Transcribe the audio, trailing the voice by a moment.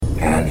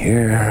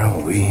Here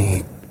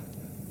we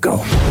go.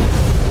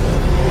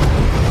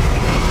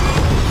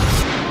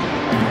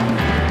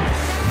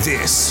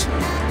 This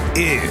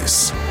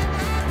is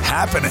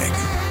Happening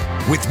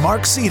with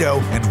Mark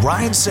Zito and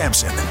Ryan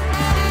Sampson.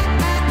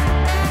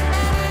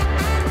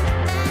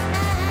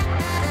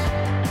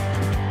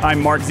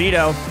 I'm Mark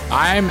Zito.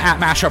 I'm at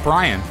Mashup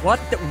Ryan.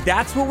 What?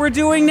 That's what we're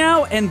doing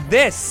now? And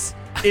this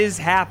is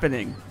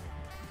happening.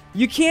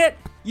 You can't,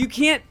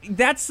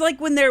 that's like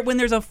when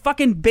there's a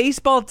fucking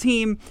baseball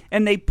team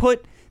and they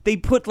put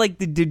like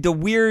the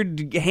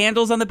weird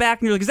handles on the back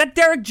and you're like, is that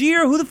Derek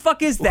Jeter? Who the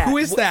fuck is that? Who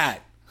is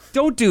that?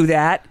 Don't do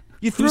that.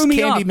 You threw Who's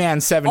me off.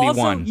 Candyman 71?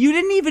 Also, you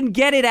didn't even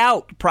get it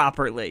out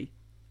properly.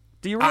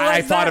 Do you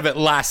realize I thought of it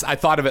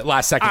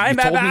last second.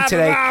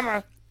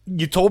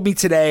 You told me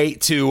today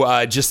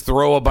to just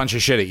throw a bunch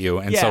of shit at you,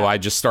 and so I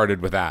just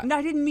started with that. No,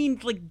 I didn't mean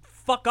like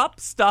fuck up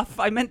stuff.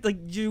 I meant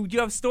like do you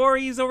have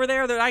stories over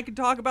there that I could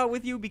talk about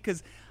with you,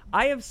 because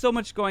I have so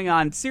much going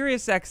on.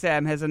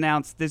 SiriusXM has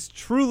announced this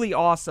truly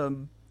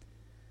awesome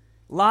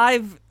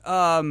live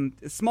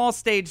small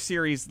stage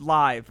series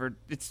live, or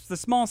it's the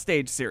small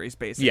stage series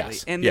basically.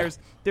 Yes. And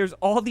there's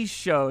all these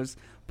shows.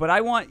 But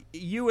I want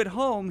you at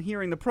home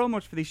hearing the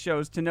promos for these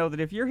shows to know that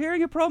if you're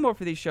hearing a promo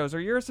for these shows,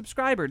 or you're a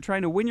subscriber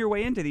trying to win your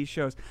way into these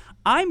shows,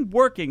 I'm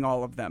working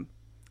all of them.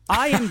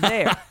 I am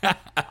there.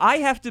 I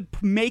have to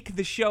make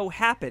the show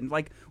happen.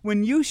 Like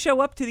when you show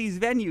up to these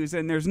venues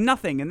and there's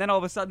nothing, and then all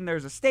of a sudden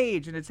there's a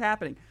stage and it's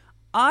happening.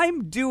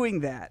 I'm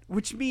doing that,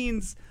 which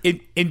means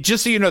And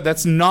just so you know,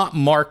 that's not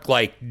Mark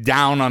like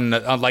down on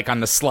the on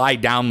the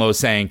slide down low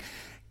saying,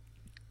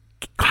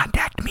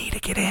 "Contact me to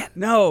get in."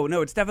 No,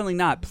 it's definitely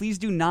not. Please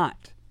do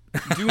not.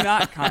 Do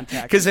not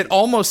contact. Because it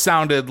almost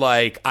sounded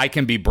like I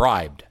can be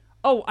bribed.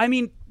 Oh, I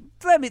mean,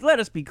 let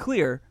us be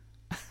clear.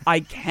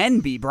 I can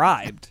be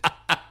bribed,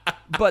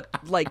 but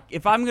like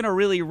if I'm gonna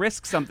really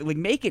risk something, like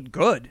make it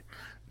good,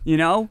 you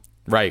know?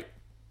 Right.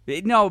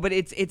 No, but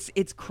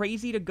it's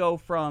crazy to go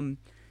from,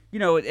 you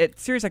know, at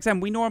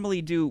SiriusXM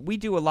we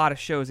do a lot of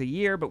shows a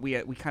year, but we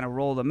kind of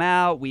roll them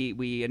out,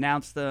 we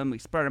announce them, we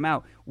spread them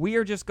out. We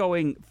are just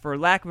going, for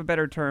lack of a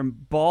better term,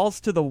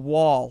 balls to the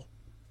wall.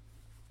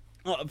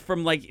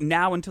 From like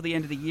now until the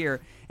end of the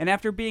year. And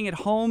after being at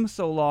home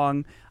so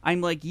long, I'm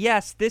like,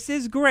 yes, this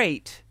is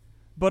great,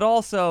 but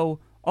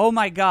also, oh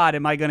my God,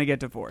 am I going to get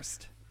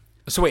divorced?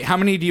 So wait, how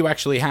many do you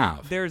actually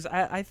have?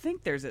 I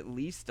think there's at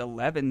least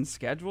 11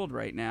 scheduled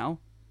right now.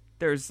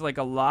 There's like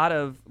a lot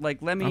of like,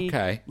 let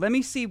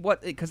me see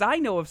what, because I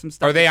know of some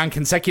stuff. Are they on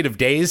consecutive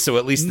days? So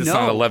at least it's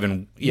not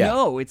 11. Yeah.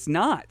 No, it's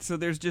not. So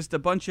there's just a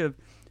bunch of,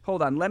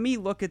 hold on, let me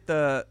look at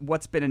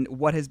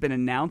what has been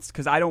announced,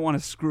 because I don't want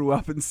to screw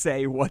up and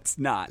say what's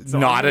not. So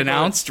not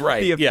announced,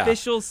 right? The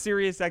official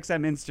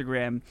SiriusXM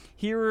Instagram.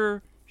 Here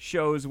are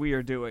shows we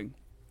are doing: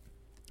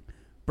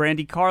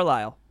 Brandi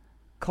Carlile,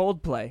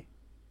 Coldplay,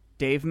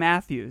 Dave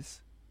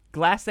Matthews,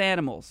 Glass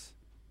Animals,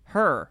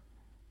 Her,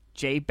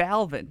 J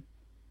Balvin,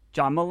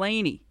 John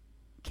Mulaney,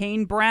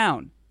 Kane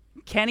Brown,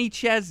 Kenny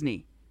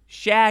Chesney,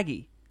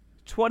 Shaggy,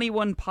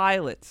 21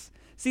 Pilots.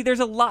 See,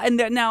 there's a lot in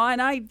there now,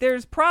 and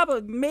there's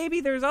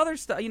other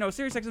stuff. You know,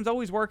 SiriusXM's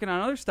always working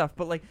on other stuff,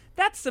 but like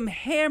that's some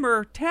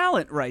hammer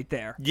talent right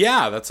there.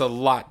 Yeah, that's a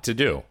lot to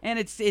do. And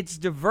it's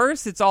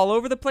diverse. It's all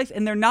over the place,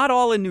 and they're not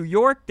all in New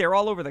York. They're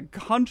all over the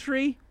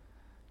country,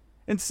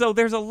 and so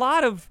there's a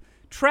lot of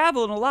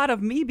travel and a lot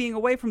of me being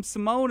away from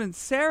Simone and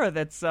Sarah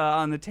that's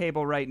on the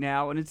table right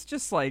now, and it's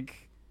just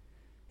like.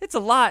 It's a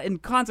lot, and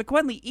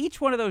consequently,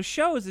 each one of those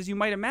shows, as you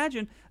might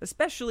imagine,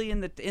 especially in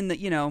the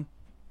you know.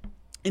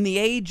 In the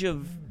age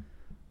of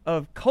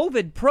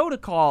COVID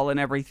protocol and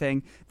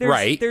everything,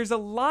 there's a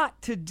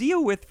lot to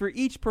deal with for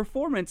each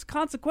performance.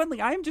 Consequently,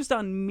 I'm just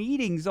on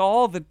meetings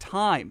all the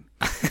time.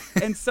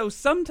 And so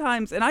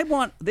sometimes, and I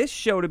want this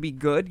show to be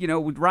good. You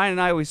know, Ryan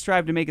and I always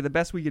strive to make it the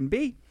best we can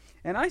be.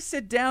 And I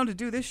sit down to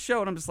do this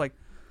show, and I'm just like,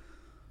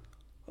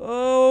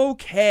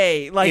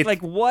 okay. Like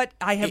what?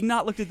 I have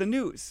not looked at the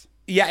news.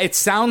 Yeah, it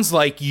sounds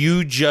like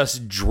you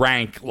just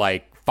drank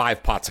like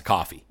 5 pots of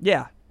coffee.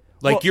 Yeah.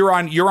 Like you're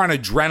on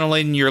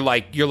adrenaline.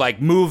 You're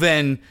like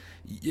moving.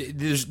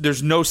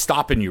 There's no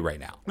stopping you right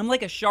now. I'm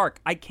like a shark.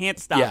 I can't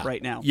stop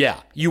right now. Yeah,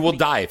 you will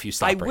die if you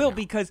stop. I will,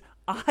 because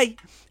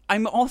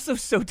I'm also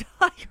so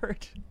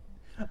tired.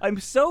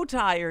 I'm so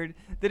tired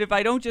that if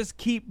I don't just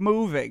keep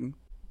moving,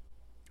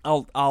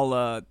 I'll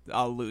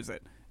lose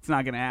it. It's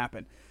not going to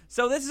happen.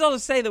 So this is all to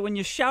say that when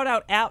you shout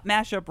out at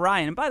Mashup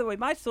Ryan, and by the way,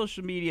 my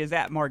social media is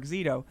at Mark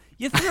Zito,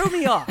 you threw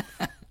me off.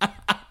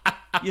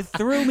 You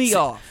threw me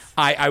off.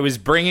 I was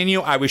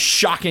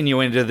shocking you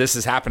into this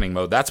is happening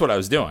mode. That's what I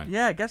was doing.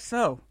 Yeah, I guess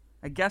so.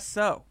 It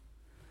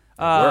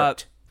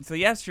worked. So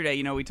yesterday,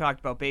 you know, we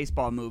talked about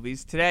baseball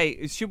movies.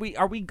 Today,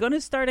 are we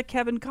gonna start a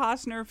Kevin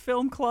Costner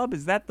film club?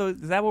 Was that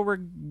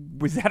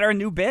our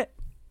new bit?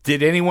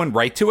 Did anyone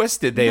write to us?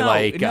 Did they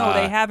No,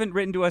 they haven't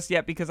written to us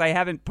yet, because I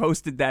haven't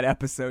posted that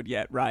episode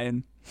yet,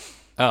 Ryan.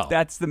 Oh.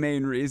 That's the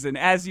main reason.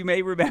 As you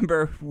may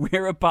remember,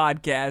 we're a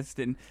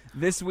podcast, and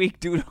this week,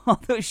 due to all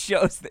those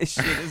shows, this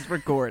shit is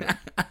recorded.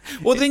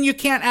 Well, then you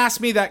can't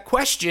ask me that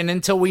question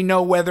until we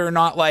know whether or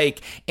not,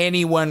 like,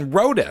 anyone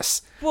wrote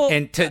us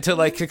and to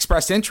like,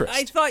 express interest.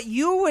 I thought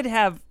you would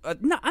have...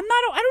 no, I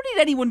don't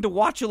need anyone to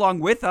watch along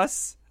with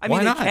us. I mean,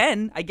 Why not? they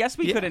can. I guess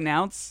we could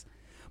announce...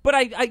 But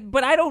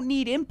I don't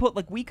need input.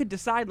 Like, we could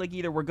decide, like,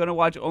 either we're going to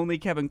watch only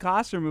Kevin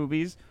Costner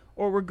movies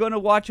or we're going to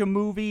watch a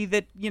movie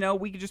that,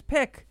 we could just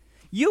pick.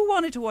 You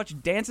wanted to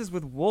watch Dances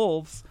with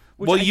Wolves.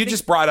 Which you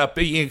just brought up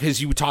because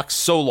you talked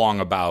so long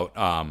about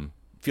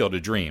Field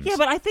of Dreams. Yeah,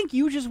 but I think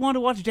you just want to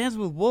watch Dances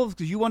with Wolves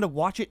because you want to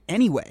watch it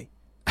anyway.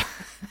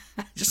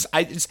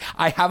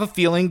 I have a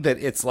feeling that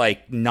it's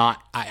like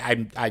not.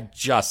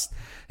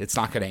 It's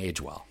not going to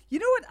age well. You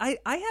know what?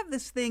 I have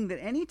this thing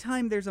that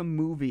anytime there's a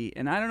movie,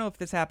 and I don't know if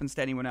this happens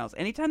to anyone else.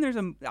 Anytime there's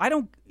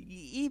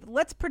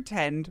let's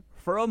pretend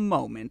for a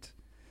moment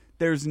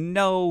there's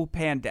no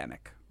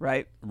pandemic,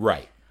 right?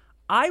 Right.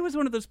 I was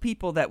one of those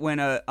people that when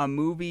a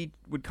movie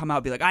would come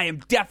out, be like, I am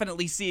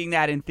definitely seeing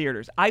that in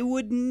theaters. I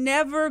would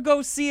never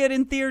go see it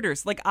in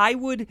theaters. Like I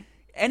would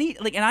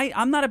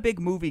I'm not a big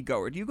movie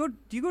goer. Do you go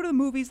to the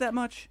movies that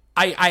much?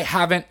 I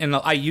haven't, and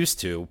I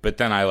used to, but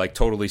then I like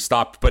totally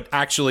stopped. But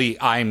actually,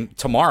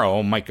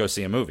 tomorrow might go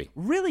see a movie.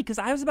 Really? Because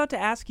I was about to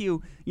ask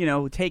you,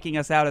 taking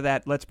us out of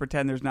that, let's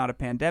pretend there's not a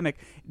pandemic.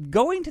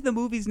 Going to the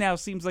movies now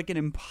seems like an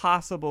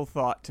impossible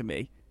thought to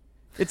me.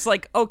 It's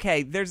like,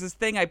 okay, there's this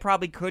thing I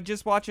probably could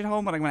just watch at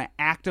home, but I'm going to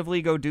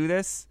actively go do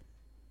this.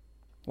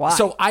 Why?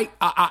 So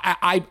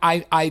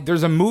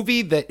there's a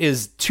movie that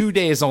is 2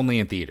 days only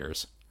in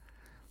theaters,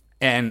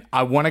 and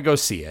I want to go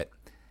see it.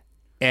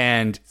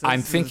 And so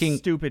I'm thinking, a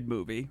stupid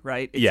movie,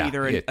 right? It's yeah,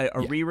 either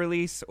a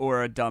re-release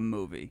or a dumb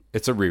movie.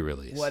 It's a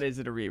re-release. What is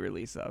it a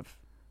re-release of?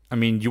 I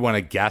mean, you want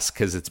to guess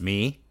because it's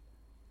me?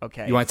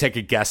 Okay. You want to take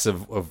a guess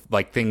of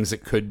like things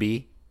it could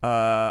be?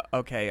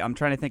 Okay. I'm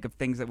trying to think of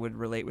things that would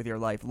relate with your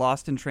life.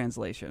 Lost in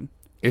Translation.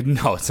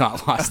 No, it's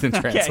not Lost in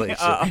Translation.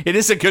 Okay, it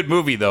is a good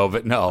movie though,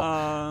 but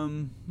no.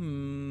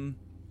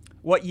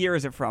 What year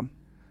is it from?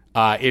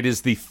 It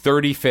is the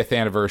 35th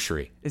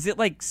anniversary. Is it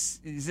like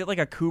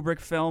a Kubrick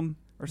film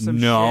or some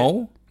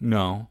shit?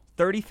 No.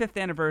 35th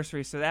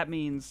anniversary. So that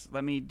means,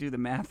 let me do the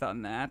math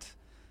on that.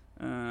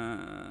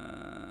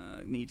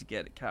 Need to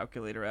get a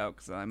calculator out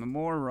because I'm a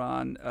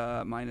moron.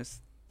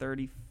 Minus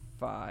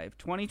 35.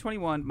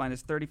 2021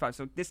 minus 35.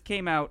 So this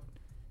came out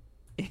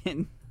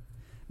in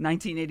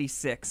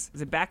 1986.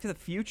 Is it Back to the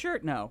Future?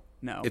 No.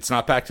 It's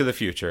not Back to the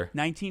Future.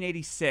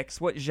 1986.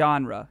 What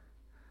genre?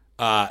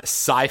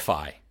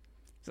 Sci-fi.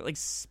 Is it like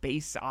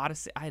Space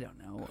Odyssey? I don't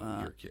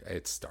know.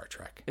 It's Star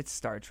Trek. It's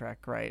Star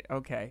Trek, right?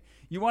 Okay.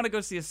 You want to go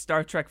see a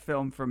Star Trek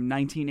film from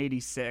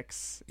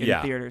 1986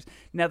 in theaters.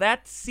 Now,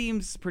 that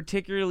seems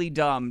particularly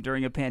dumb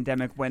during a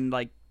pandemic when,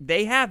 like,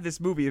 they have this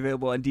movie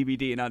available on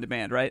DVD and on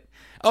demand, right?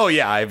 Oh,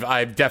 yeah.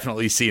 I've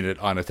definitely seen it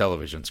on a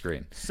television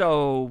screen.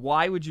 So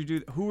why would you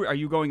do... Are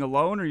you going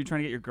alone, or are you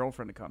trying to get your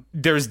girlfriend to come?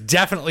 There's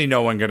definitely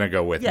no one going to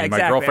go with me.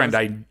 Exactly. My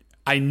girlfriend,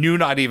 I knew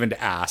not even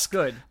to ask.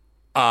 Good.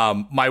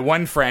 My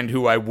one friend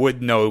who I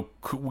would know,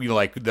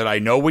 that I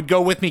know would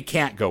go with me,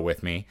 can't go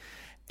with me,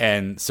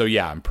 and so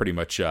yeah, I'm pretty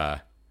much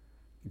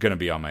gonna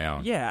be on my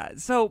own. Yeah.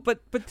 So,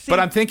 but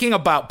I'm thinking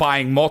about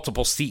buying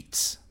multiple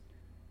seats.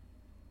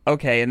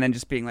 Okay, and then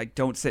just being like,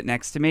 "Don't sit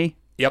next to me."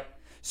 Yep.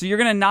 So you're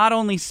gonna not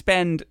only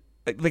spend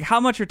like how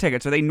much are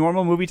tickets? Are they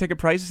normal movie ticket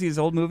price to see this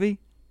old movie?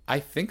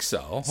 I think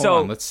so. Hold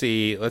on, let's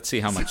see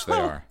how much they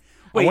are.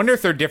 Wait. I wonder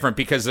if they're different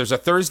because there's a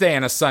Thursday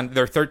and a Sunday.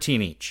 They're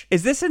 13 each.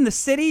 Is this in the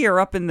city or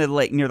up in the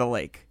lake, near the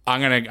lake?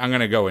 I'm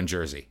gonna go in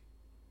Jersey.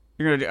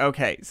 You're gonna do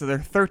okay. So they're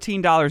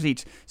 $13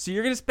 each. So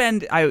you're gonna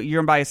spend. You're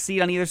gonna buy a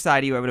seat on either side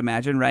of you, I would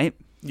imagine, right?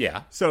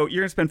 Yeah. So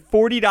you're gonna spend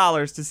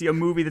 $40 to see a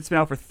movie that's been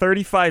out for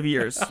 35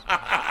 years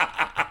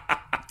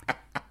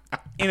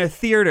in a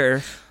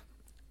theater.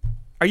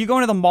 Are you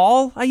going to the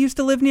mall I used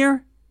to live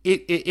near?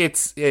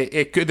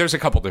 It could, there's a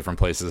couple different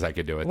places I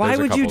could do it. Why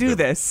would you do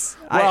this?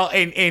 Well,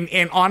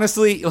 and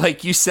honestly,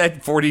 like you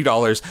said,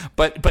 $40,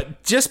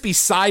 but just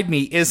beside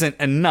me isn't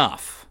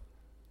enough.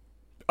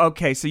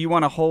 Okay, so you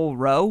want a whole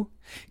row?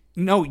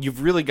 No,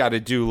 you've really got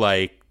to do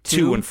like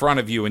two in front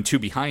of you and two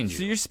behind you.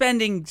 So you're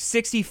spending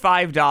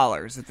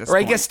 $65 at this or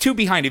point. I guess two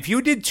behind. If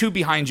you did two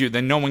behind you,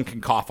 then no one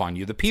can cough on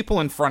you. The people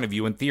in front of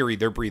you, in theory,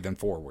 they're breathing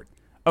forward.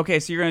 Okay,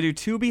 so you're gonna do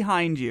two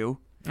behind you.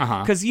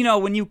 Uh-huh. Because,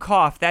 when you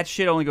cough, that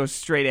shit only goes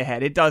straight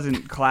ahead. It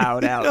doesn't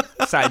cloud out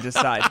side to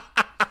side.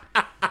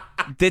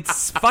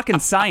 It's fucking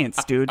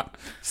science, dude.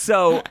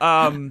 So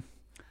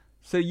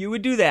you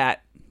would do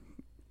that,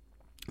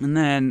 and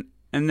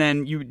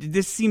then you.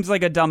 This seems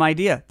like a dumb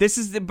idea.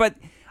 But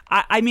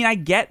I mean, I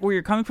get where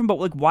you're coming from, but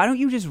like, why don't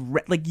you just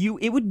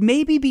It would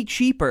maybe be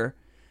cheaper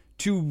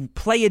to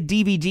play a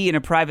DVD in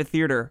a private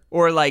theater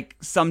or like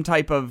some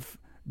type of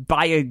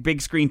buy a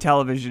big screen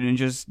television and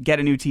just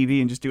get a new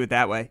TV and just do it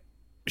that way.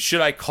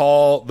 Should I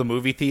call the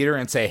movie theater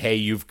and say, "Hey,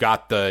 you've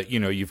got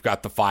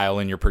the file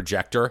in your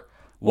projector"?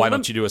 Why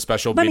don't you do a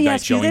special let me midnight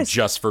ask you showing this.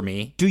 just for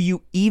me? Do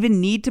you even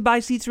need to buy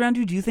seats around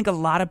you? Do you think a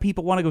lot of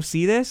people want to go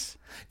see this?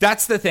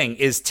 That's the thing,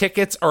 is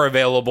tickets are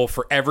available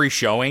for every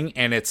showing,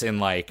 and it's in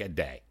like a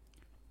day.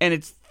 And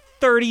it's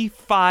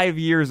 35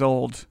 years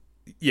old.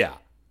 Yeah.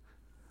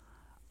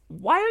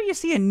 Why don't you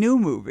see a new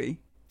movie?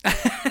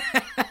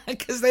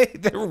 Because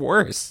they're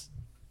worse.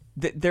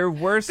 They're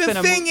worse The than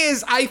a thing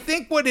is, I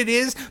think what it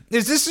is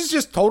this is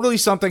just totally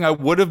something I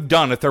would have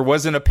done if there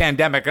wasn't a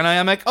pandemic. And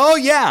I'm like, oh,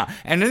 yeah.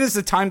 And then as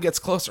the time gets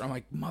closer, I'm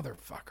like,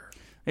 motherfucker.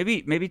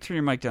 Maybe turn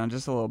your mic down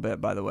just a little bit,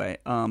 by the way.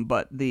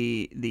 But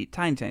the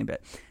tiny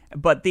bit.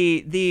 But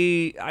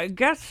the I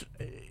guess,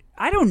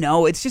 I don't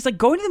know. It's just like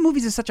going to the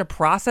movies is such a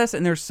process,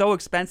 and they're so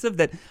expensive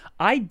that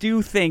I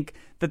do think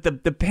that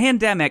the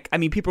pandemic, I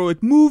mean, people are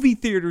like, movie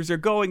theaters are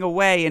going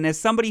away. And as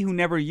somebody who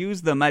never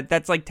used them,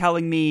 that's like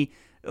telling me,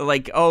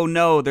 like, oh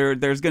no,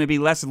 there's going to be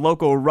less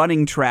local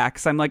running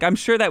tracks. I'm like, I'm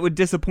sure that would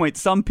disappoint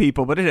some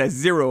people, but it has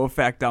zero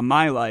effect on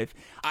my life.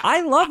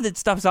 I love that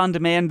stuff's on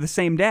demand the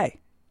same day.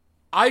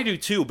 I do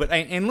too, but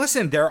and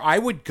listen, I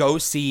would go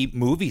see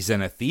movies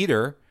in a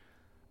theater.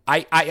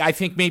 I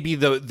think maybe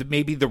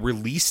the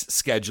release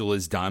schedule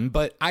is done,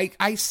 but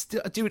I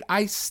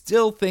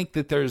still think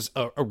that there's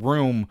a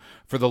room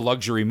for the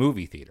luxury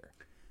movie theater.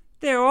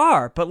 There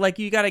are, but like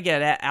you got to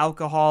get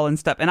alcohol and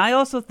stuff. And I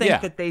also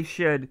think that they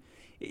should.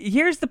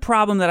 Here's the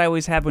problem that I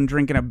always have when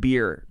drinking a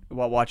beer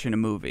while watching a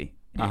movie.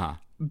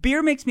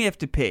 Beer makes me have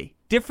to pee.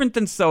 Different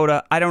than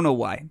soda. I don't know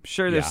why. I'm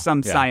sure there's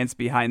some science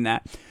behind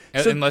that.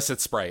 Unless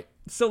it's Sprite.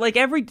 So like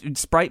every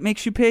Sprite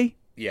makes you pee?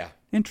 Yeah.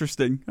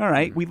 Interesting. All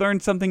right. We learn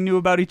something new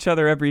about each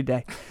other every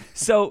day.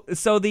 So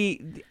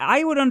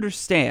I would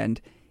understand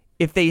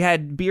if they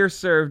had beer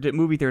served at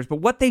movie theaters, but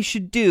what they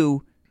should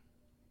do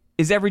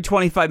is every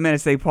 25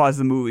 minutes they pause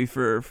the movie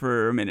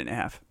for a minute and a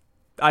half.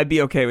 I'd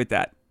be okay with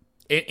that.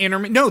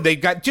 No, they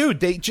did that. We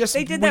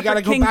got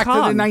to go back to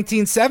the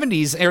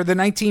 1970s or the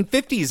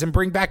 1950s and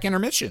bring back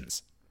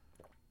intermissions.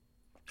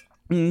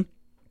 There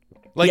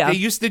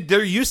used to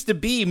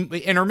be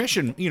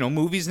intermission,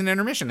 movies and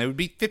intermission. They would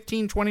be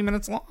 15, 20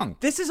 minutes long.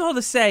 This is all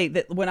to say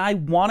that when I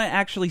want to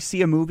actually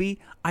see a movie,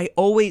 a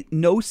movie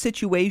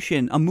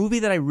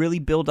that I really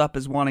build up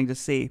as wanting to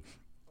see,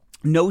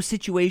 no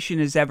situation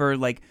is ever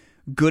like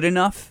good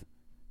enough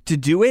to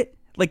do it.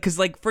 Like, because,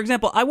 like, for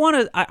example, I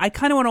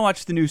kind of want to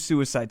watch the new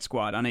Suicide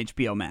Squad on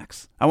HBO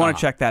Max. I want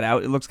to check that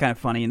out. It looks kind of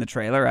funny in the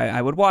trailer.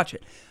 I would watch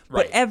it.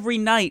 Right. But every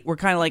night we're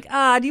kind of like,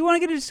 do you want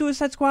to get into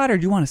Suicide Squad or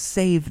do you want to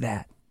save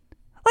that?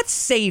 Let's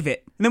save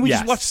it. And then we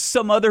just watch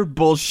some other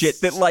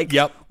bullshit that, like,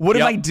 what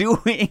am I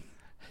doing?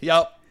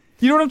 Yep.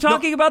 You know what I'm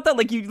talking about? That,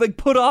 like, you like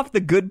put off the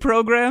good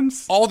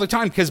programs all the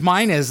time, because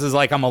mine is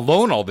like I'm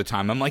alone all the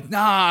time. I'm like,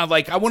 nah,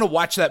 like I want to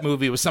watch that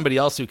movie with somebody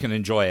else who can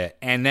enjoy it,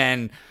 and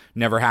then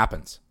never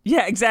happens.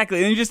 Yeah,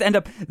 exactly. And you just end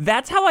up.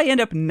 That's how I end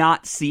up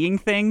not seeing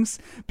things,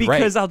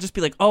 because I'll just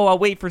be like, oh, I'll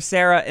wait for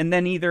Sarah, and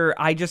then either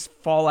I just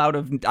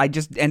I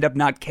just end up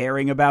not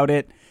caring about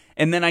it,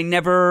 and then I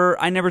never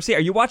see it. Are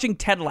you watching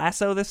Ted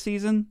Lasso this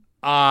season?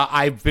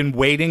 I've been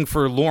waiting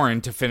for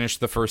Lauren to finish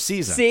the first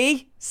season.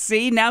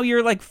 See, now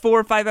you're like 4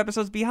 or 5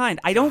 episodes behind.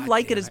 I don't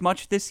like it as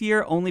much this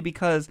year, only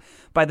because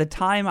by the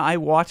time I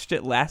watched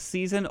it last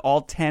season,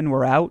 all 10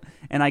 were out,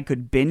 and I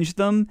could binge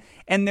them.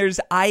 And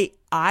I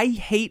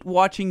hate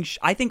watching.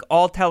 I think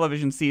all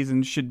television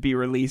seasons should be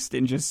released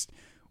in just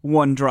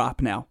one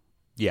drop now.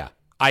 Yeah,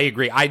 I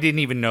agree. I didn't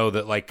even know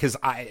that, like, because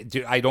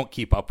I don't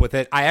keep up with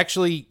it. I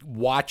actually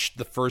watched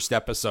the first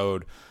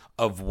episode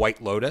of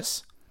White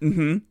Lotus.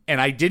 Mm-hmm.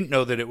 And I didn't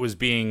know that it was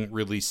being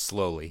released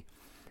slowly.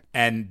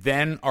 And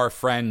then our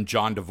friend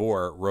John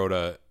DeVore wrote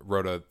a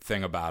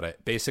thing about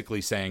it, basically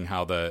saying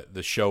how the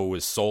show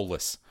was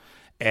soulless,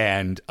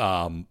 and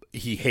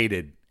he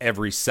hated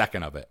every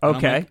second of it. And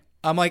okay.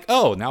 I'm like,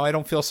 oh, now I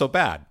don't feel so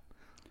bad.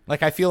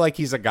 Like, I feel like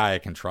he's a guy I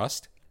can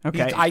trust.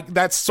 Okay.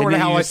 That's sort of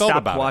how I felt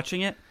about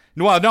watching it.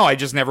 Well, no, I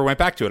just never went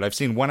back to it. I've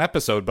seen one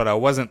episode, but I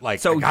wasn't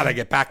like, I gotta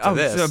get back to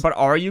this. But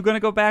are you going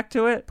to go back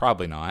to it?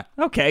 Probably not.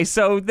 Okay,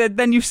 so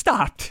then you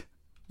stopped.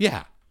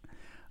 Yeah.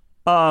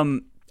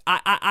 Sarah,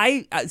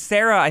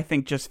 I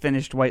think, just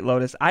finished White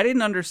Lotus. I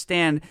didn't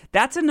understand.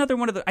 That's another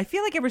one of the. I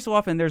feel like every so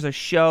often there's a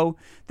show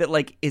that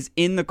like is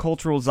in the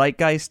cultural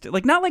zeitgeist,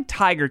 like not like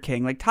Tiger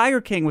King. Like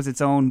Tiger King was its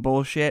own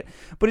bullshit,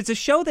 but it's a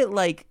show that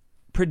like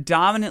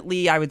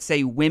predominantly, I would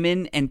say,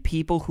 women and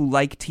people who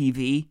like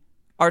TV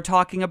are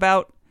talking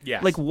about.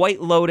 Yes. Like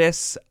White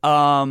Lotus.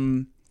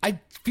 I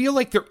feel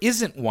like there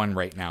isn't one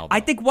right now, though.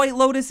 I think White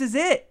Lotus is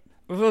it.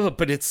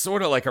 But it's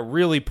sort of like a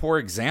really poor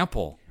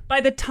example.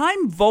 By the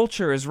time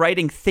Vulture is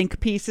writing think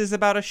pieces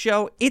about a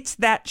show, it's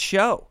that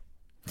show.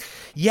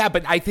 Yeah,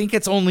 but I think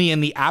it's only in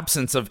the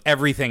absence of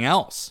everything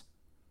else.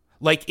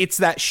 Like, it's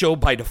that show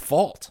by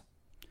default.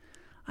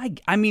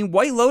 I mean,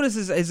 White Lotus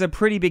is a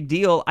pretty big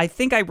deal. I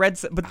think I read,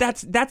 but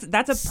that's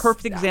a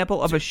perfect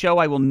example of a show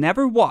I will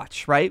never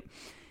watch, right?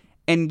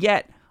 And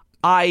yet,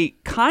 I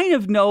kind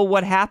of know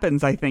what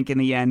happens, I think, in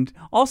the end.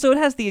 Also, it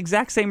has the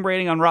exact same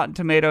rating on Rotten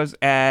Tomatoes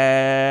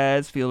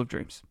as Field of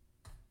Dreams.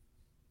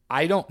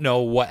 I don't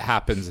know what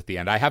happens at the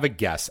end. I have a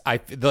guess. I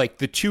like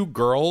the two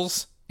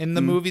girls in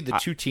the movie, the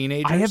two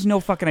teenagers. I have no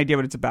fucking idea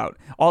what it's about.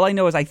 All I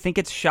know is I think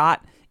it's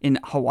shot in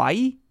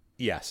Hawaii.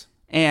 Yes.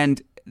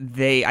 And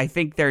I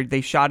think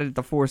they shot it at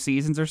the Four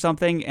Seasons or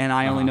something, and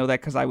I only know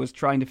that because I was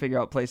trying to figure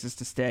out places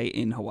to stay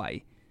in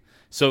Hawaii.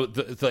 So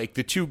the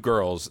two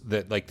girls,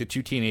 the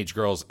two teenage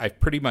girls,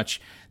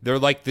 they're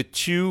like the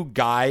two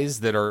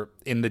guys that are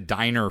in the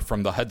diner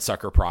from the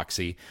Hudsucker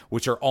Proxy,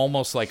 which are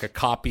almost like a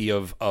copy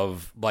of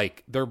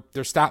like they're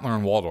Statler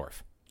and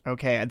Waldorf.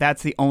 Okay,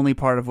 that's the only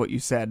part of what you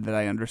said that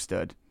I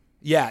understood.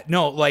 Yeah,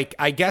 no, like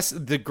I guess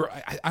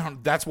I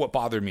don't. That's what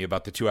bothered me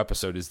about the two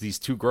episodes is these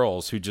two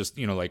girls who just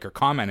like are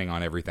commenting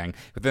on everything.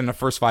 But then the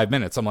first 5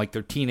 minutes, I'm like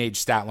they're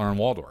teenage Statler and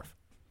Waldorf.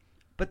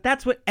 But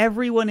that's what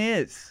everyone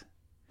is.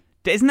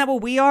 Isn't that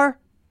what we are?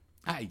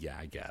 Yeah,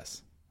 I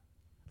guess.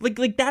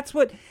 Like that's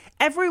what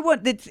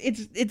everyone.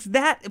 It's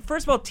that.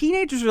 First of all,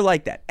 teenagers are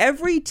like that.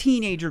 Every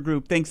teenager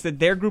group thinks that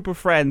their group of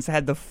friends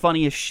had the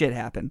funniest shit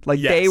happen. Like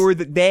yes.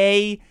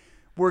 they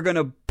were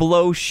gonna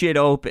blow shit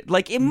open.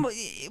 Like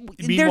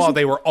meanwhile,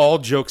 they were all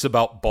jokes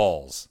about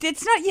balls.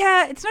 It's not.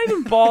 Yeah, it's not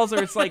even balls.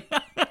 Or it's like.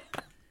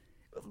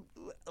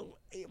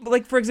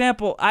 Like, for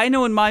example, I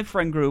know in my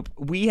friend group,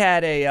 we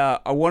had a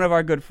one of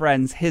our good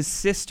friends, his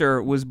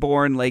sister was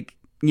born like.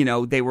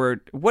 They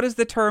were, what is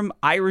the term?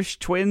 Irish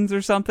twins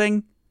or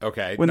something?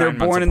 Okay. When they're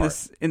born in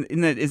this,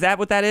 is that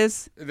what that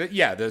is?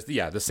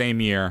 The same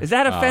year. Is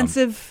that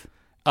offensive?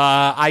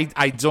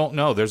 I don't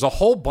know. There's a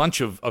whole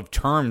bunch of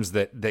terms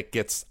that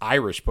gets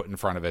Irish put in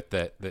front of it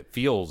that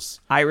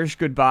feels. Irish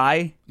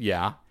goodbye?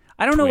 Yeah.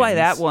 I don't know why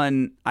that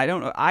one, I don't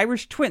know.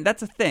 Irish twin,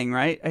 that's a thing,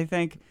 right? I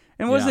think.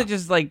 And wasn't it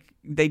just like,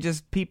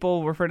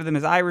 people refer to them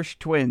as Irish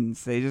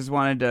twins. They just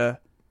wanted to.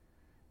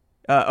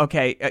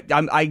 Okay,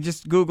 I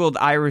just Googled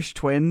Irish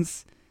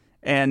twins,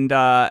 and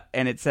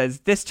it says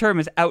this term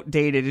is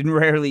outdated and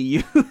rarely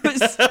used.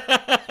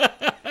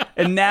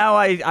 And now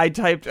I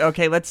typed,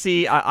 okay, let's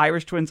see,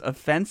 Irish twins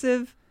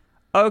offensive.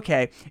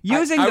 Okay,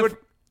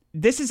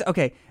 this is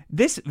okay.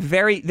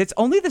 It's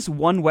only this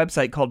one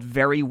website called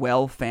Very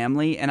Well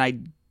Family, and I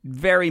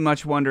very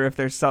much wonder if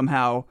there's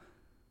somehow,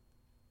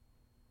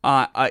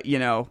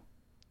 owned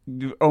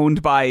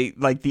by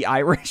like the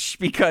Irish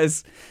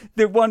because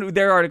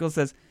their article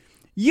says.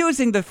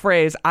 Using the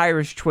phrase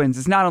Irish twins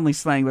is not only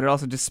slang, but it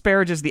also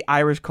disparages the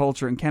Irish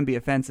culture and can be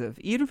offensive,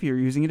 even if you're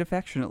using it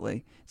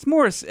affectionately. It's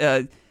more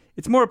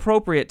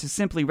appropriate to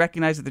simply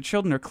recognize that the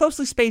children are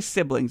closely spaced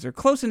siblings or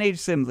close in age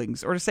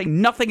siblings, or to say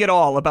nothing at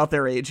all about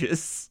their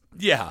ages.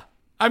 Yeah.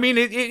 I mean,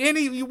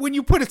 when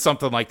you put it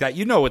something like that,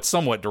 it's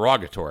somewhat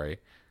derogatory.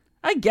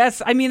 I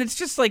guess. I mean, it's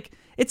just like,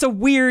 it's a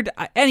weird...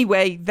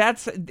 Anyway,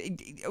 that's...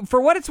 For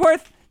what it's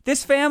worth,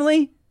 this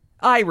family,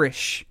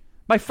 Irish.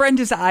 My friend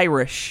is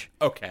Irish.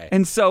 Okay.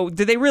 And so,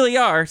 they really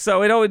are.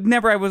 So,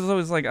 I was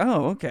always like,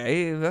 oh,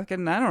 okay.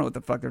 Fucking, I don't know what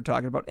the fuck they're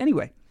talking about.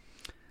 Anyway.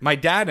 My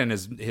dad and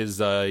his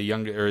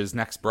his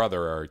next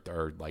brother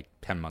are like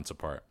 10 months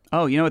apart.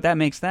 Oh, you know what that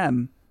makes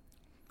them?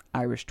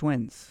 Irish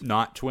twins.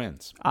 Not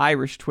twins.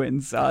 Irish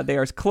twins. They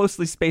are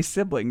closely spaced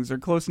siblings or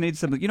close in age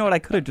siblings. You know what? I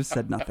could have just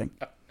said nothing.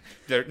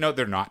 They're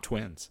not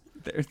twins.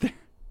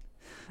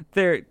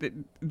 They're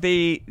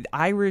the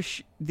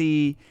Irish,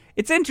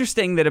 it's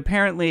interesting that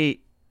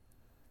apparently...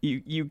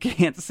 You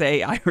can't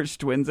say Irish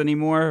twins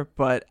anymore,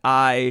 but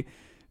I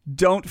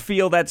don't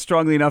feel that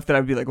strongly enough that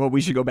I'd be like, well,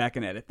 we should go back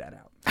and edit that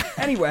out.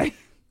 Anyway,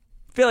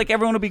 I feel like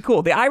everyone will be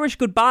cool. The Irish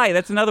goodbye,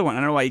 that's another one. I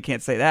don't know why you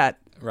can't say that.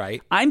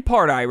 Right. I'm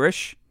part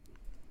Irish.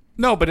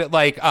 No, but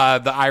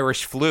the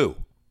Irish flu.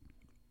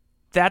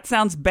 That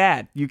sounds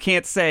bad. You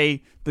can't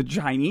say the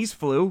Chinese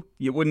flu.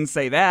 You wouldn't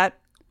say that.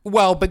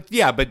 Well, but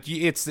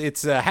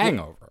it's a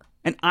hangover.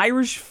 An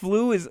Irish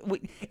flu is...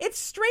 It's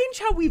strange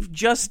how we've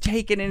just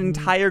taken an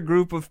entire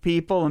group of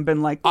people and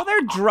been like, well,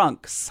 they're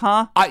drunks,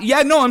 huh?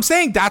 Yeah, no, I'm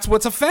saying that's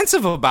what's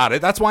offensive about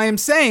it. That's why I'm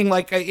saying,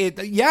 like,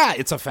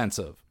 it's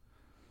offensive.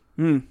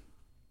 Is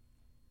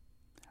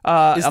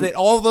that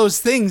all those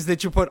things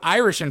that you put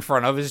Irish in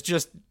front of is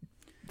just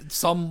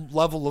some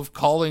level of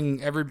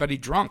calling everybody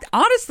drunk.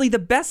 Honestly, the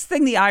best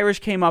thing the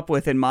Irish came up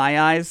with in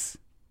my eyes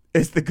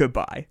is the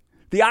goodbye.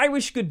 The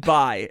Irish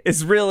goodbye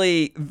is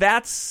really,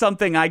 that's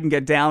something I can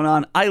get down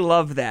on. I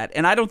love that.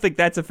 And I don't think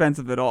that's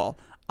offensive at all.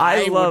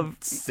 I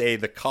would say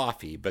the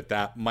coffee, but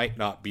that might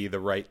not be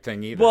the right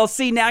thing either. Well,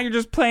 see, now you're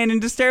just playing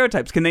into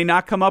stereotypes. Can they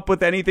not come up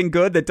with anything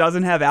good that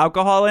doesn't have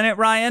alcohol in it,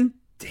 Ryan?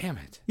 Damn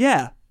it.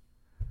 Yeah.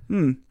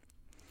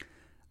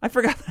 I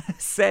forgot what I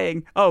was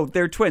saying. Oh,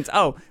 they're twins.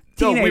 Oh,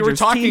 so we were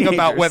talking teenagers.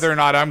 about whether or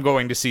not I'm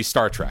going to see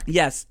Star Trek.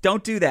 Yes,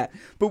 don't do that.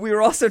 But we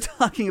were also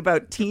talking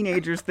about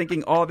teenagers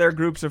thinking all their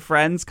groups of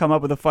friends come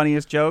up with the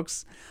funniest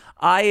jokes.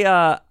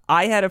 I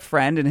had a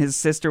friend and his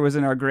sister was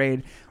in our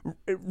grade.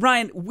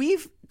 Ryan,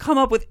 we've come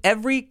up with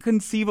every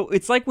conceivable...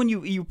 It's like when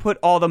you put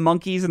all the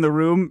monkeys in the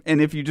room and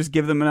if you just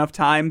give them enough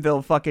time,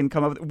 they'll fucking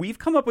come up with... We've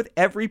come up with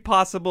every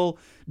possible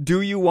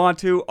do you want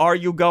to, are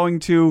you going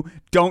to,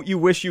 don't you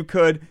wish you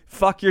could,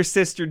 fuck your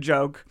sister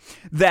joke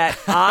that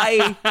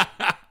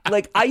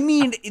Like, I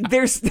mean,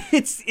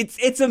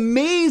 it's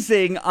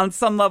amazing on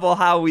some level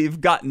how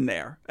we've gotten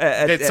there.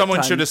 That someone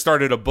times. should have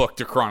started a book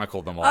to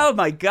chronicle them all. Oh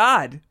my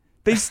God.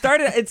 They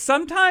started, it's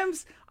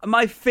sometimes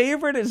my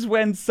favorite is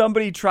when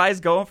somebody tries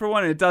going for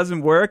one and it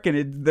doesn't work,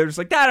 and they're just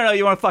like, I don't know,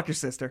 you want to fuck your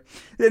sister.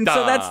 And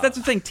so that's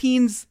the thing.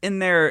 Teens in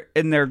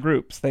their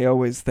groups, they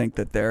always think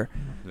that they're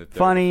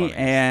funny,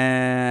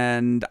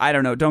 and I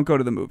don't know, don't go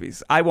to the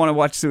movies. I want to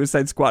watch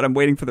Suicide Squad. I'm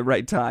waiting for the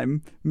right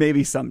time.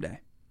 Maybe someday.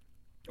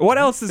 What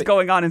else is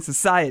going on in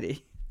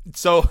society?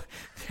 So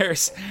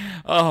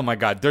oh my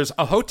God, there's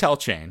a hotel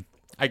chain.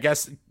 I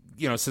guess,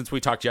 since we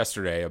talked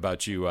yesterday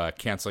about you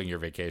canceling your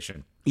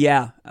vacation.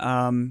 Yeah.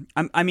 I'm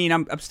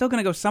still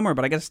going to go somewhere,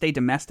 but I got to stay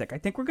domestic. I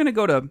think we're going to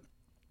go to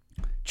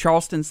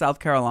Charleston, South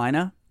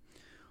Carolina.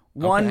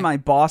 One, my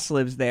boss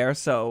lives there,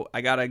 so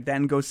I got to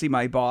then go see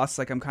my boss.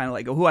 Like, I'm kind of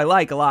like, who I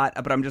like a lot,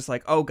 but I'm just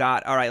like, oh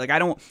God, all right.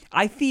 Like,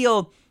 I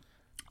feel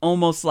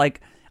almost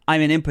like I'm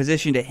an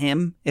imposition to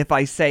him if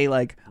I say,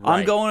 like,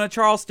 I'm going to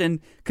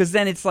Charleston, because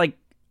then it's like,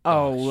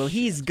 well,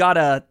 he's got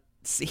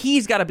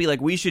to be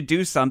like, we should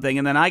do something,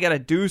 and then I got to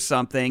do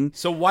something.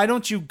 So why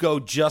don't you go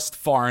just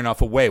far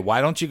enough away?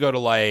 Why don't you go to,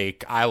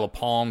 like, Isle of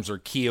Palms or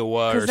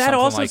Kiowa or something like that? Because that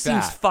also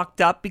seems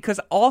fucked up, because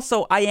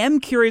also I am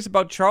curious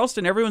about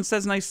Charleston. Everyone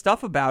says nice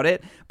stuff about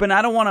it, but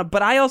I don't want to,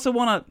 but I also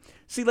want to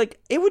see, like,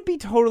 it would be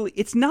totally,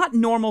 it's not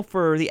normal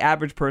for the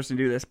average person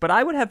to do this, but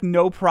I would have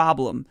no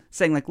problem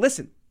saying, like,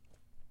 listen,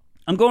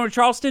 I'm going to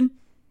Charleston.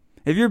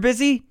 If you're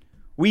busy,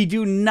 we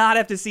do not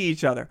have to see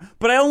each other.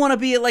 But I don't want to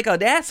be like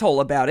an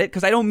asshole about it,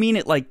 because I don't mean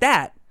it like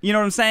that. You know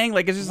what I'm saying?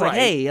 Like, it's just like,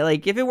 hey,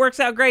 like, if it works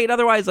out, great.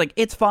 Otherwise, like,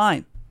 it's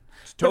fine.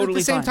 It's totally fine. But at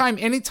the same time,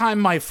 anytime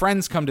my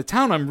friends come to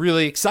town, I'm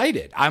really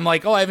excited. I'm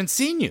like, oh, I haven't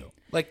seen you.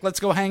 Like,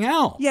 let's go hang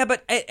out. Yeah,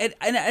 but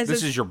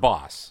this is your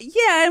boss.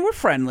 Yeah, and we're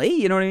friendly.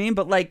 You know what I mean?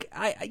 But, like,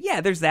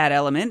 there's that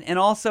element. And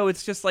also,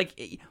 it's just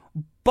like,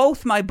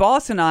 both my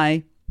boss and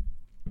I,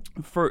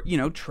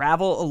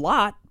 travel a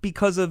lot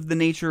because of the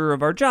nature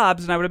of our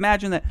jobs. And I would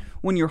imagine that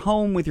when you're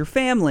home with your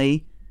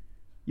family,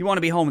 you want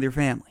to be home with your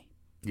family.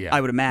 Yeah.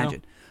 I would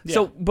imagine. No. Yeah.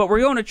 So, but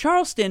we're going to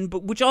Charleston,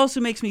 which also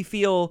makes me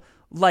feel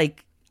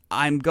like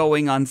I'm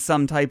going on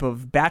some type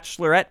of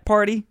bachelorette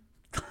party.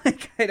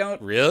 Like, I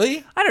don't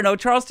know.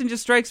 Charleston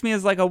just strikes me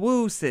as like a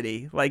woo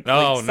city. Like,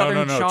 no.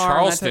 Southern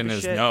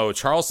charm,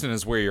 Charleston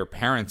is where your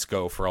parents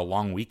go for a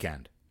long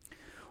weekend.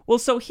 Well,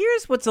 so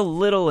here's what's a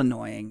little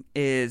annoying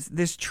is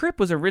this trip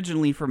was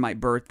originally for my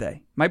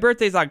birthday. My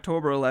birthday's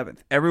October 11th.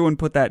 Everyone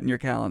put that in your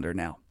calendar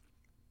now.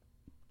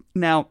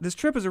 Now, this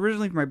trip was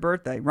originally for my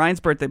birthday. Ryan's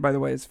birthday, by the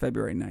way, is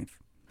February 9th.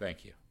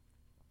 Thank you.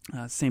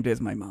 Same day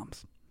as my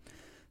mom's.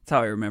 That's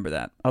how I remember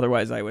that.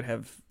 Otherwise, I would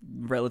have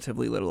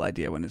relatively little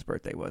idea when his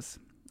birthday was.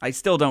 I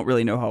still don't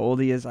really know how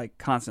old he is. I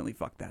constantly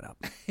fuck that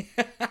up.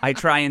 I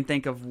try and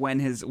think of when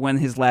his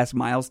last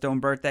milestone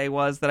birthday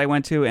was that I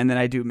went to, and then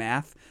I do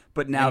math.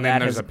 But now and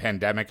then there's a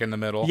pandemic in the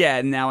middle. Yeah,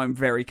 and now I'm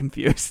very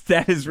confused.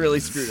 That has really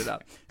screwed it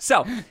up.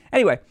 So,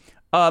 anyway,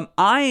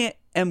 I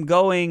am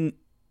going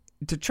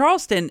to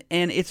Charleston,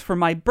 and it's for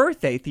my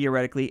birthday,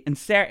 theoretically. And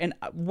Sarah, and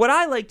what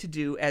I like to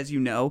do, as you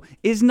know,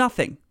 is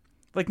nothing.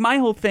 Like, my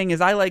whole thing is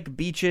I like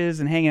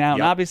beaches and hanging out. Yep.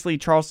 And obviously,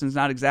 Charleston's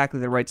not exactly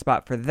the right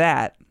spot for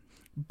that.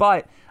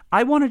 But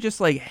I want to just,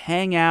 like,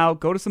 hang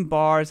out, go to some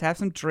bars, have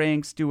some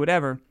drinks, do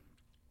whatever.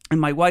 And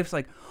my wife's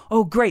like,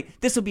 oh,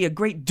 great. This will be a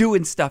great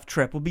doing stuff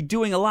trip. We'll be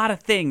doing a lot of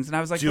things. And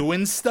I was like...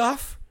 Doing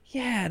stuff?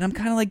 Yeah, and I'm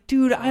kind of like,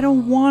 dude, I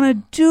don't want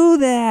to do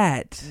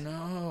that.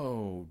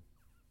 No.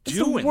 It's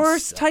the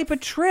worst type of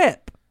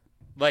trip.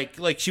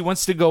 Like she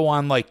wants to go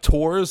on, like,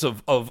 tours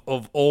of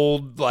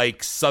old,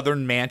 like,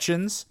 southern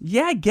mansions?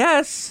 Yeah, I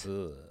guess.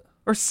 Ugh.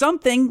 Or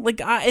something.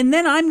 Like, and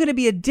then I'm going to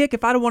be a dick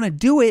if I don't want to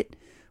do it.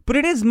 But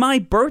it is my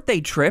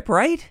birthday trip,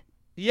 right?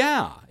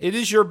 Yeah, it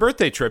is your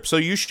birthday trip, so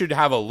you should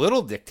have a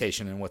little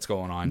dictation in what's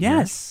going on.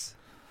 Yes.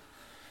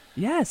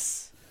 Here.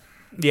 Yes.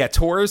 Yeah,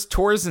 tours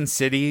in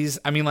cities.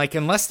 I mean, like,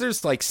 unless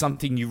there's, like,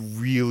 something you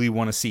really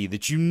want to see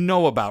that you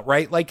know about,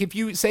 right? Like, if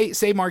you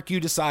say Mark, you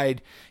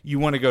decide you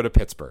want to go to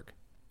Pittsburgh.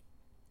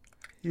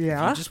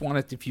 Yeah. If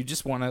you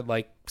just want to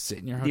like sit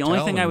in your hotel. The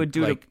only thing I would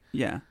do, like,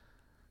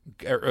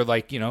 or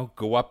like,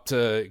 go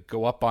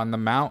up on the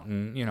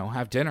mountain,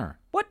 have dinner.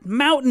 What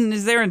mountain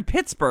is there in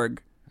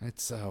Pittsburgh?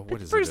 It's what is it?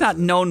 Pittsburgh's not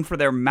known for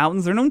their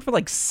mountains. They're known for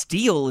like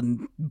steel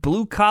and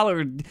blue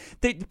collar.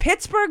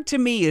 Pittsburgh to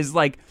me is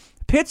like,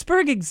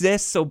 Pittsburgh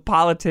exists so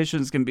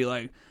politicians can be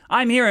like,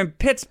 I'm here in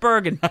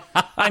Pittsburgh and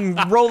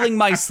I'm rolling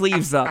my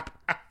sleeves up.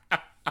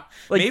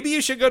 Like, maybe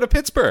you should go to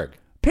Pittsburgh.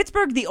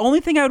 Pittsburgh, the only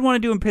thing I would want to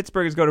do in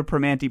Pittsburgh is go to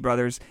Primanti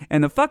Brothers.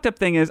 And the fucked up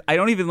thing is, I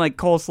don't even like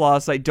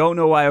coleslaw, so I don't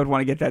know why I would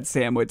want to get that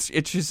sandwich.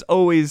 It's just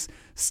always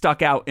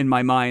stuck out in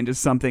my mind as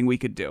something we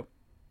could do.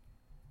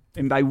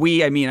 And by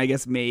we, I mean, I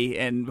guess me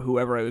and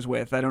whoever I was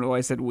with. I don't know why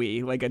I said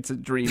we. Like, it's a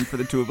dream for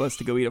the two of us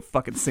to go eat a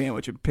fucking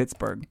sandwich in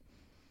Pittsburgh.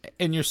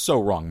 And you're so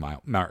wrong,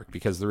 Mark,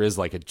 because there is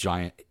like a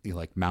giant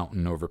like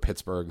mountain over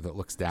Pittsburgh that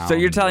looks down. So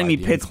you're telling me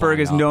Pittsburgh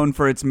is known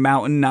for its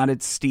mountain, not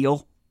its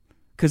steel?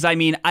 Because, I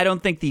mean, I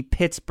don't think the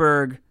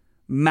Pittsburgh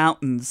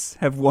Mountains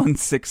have won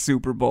 6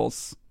 Super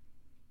Bowls.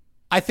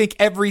 I think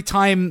every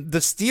time the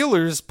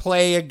Steelers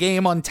play a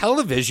game on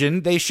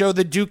television, they show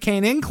the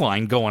Duquesne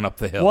Incline going up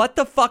the hill. What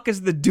the fuck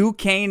is the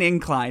Duquesne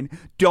Incline?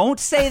 Don't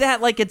say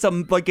that like it's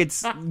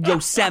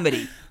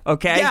Yosemite,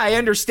 okay? Yeah, I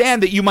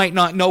understand that you might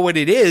not know what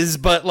it is,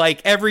 but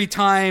like every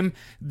time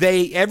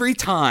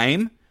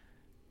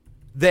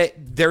that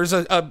there's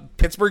a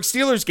Pittsburgh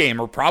Steelers game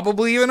or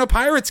probably even a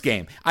Pirates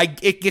game,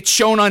 it gets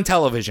shown on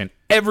television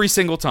every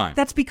single time.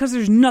 That's because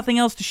there's nothing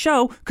else to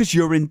show because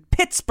you're in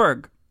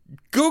Pittsburgh.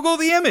 Google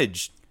the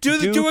image. Do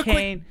a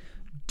quick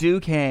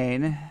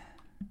Duquesne.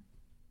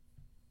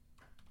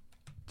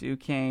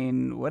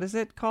 What is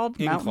it called?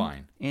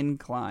 Incline.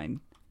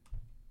 Incline.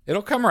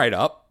 It'll come right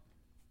up.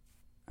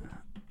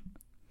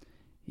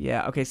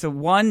 Yeah, okay, so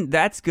one,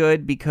 that's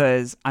good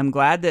because I'm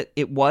glad that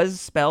it was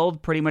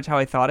spelled pretty much how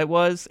I thought it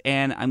was,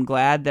 and I'm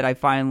glad that I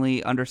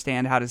finally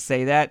understand how to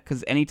say that,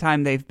 because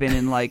anytime they've been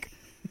in, like...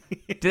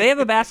 Do they have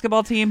a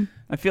basketball team?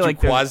 I feel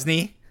like...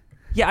 Duquesne?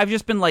 Yeah, I've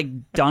just been, like,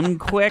 I don't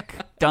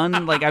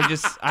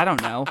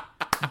know.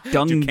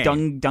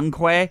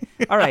 Dunque.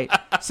 All right,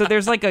 so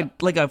there's, like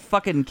a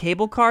fucking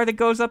cable car that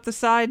goes up the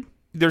side?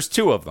 There's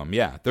two of them,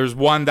 yeah. There's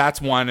one,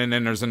 that's one, and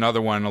then there's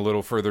another one a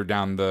little further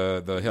down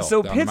the hill.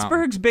 So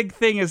Pittsburgh's big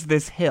thing is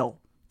this hill.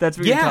 That's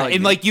what you're telling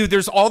and me. like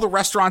there's all the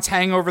restaurants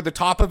hang over the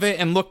top of it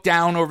and look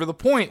down over the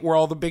point where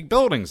all the big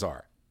buildings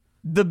are.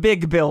 The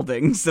big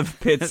buildings of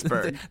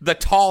Pittsburgh. the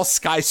tall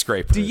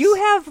skyscrapers. Do you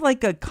have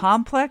like a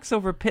complex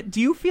over Pitt? Do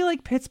you feel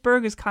like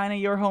Pittsburgh is kind of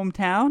your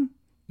hometown?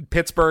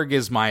 Pittsburgh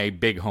is my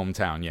big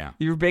hometown, yeah.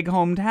 Your big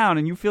hometown,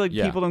 and you feel like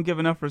people don't give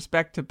enough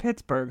respect to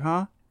Pittsburgh,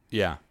 huh?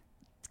 Yeah.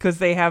 Because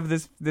they have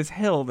this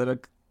hill that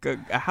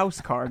a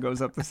house car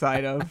goes up the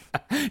side of.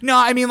 No,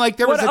 I mean, like,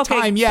 there was a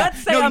time, yeah.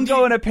 Let's say I'm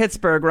going to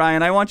Pittsburgh,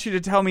 Ryan. I want you to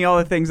tell me all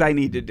the things I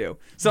need to do.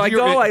 So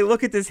I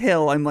look at this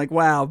hill, I'm like,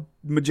 wow,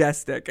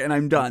 majestic, and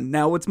I'm done.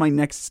 Now what's my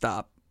next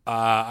stop?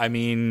 I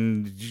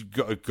mean,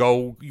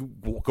 go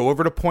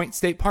over to Point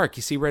State Park.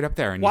 You see right up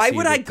there. And why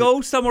would I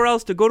go somewhere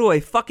else to go to a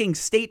fucking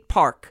state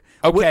park?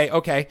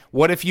 Okay.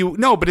 What if you...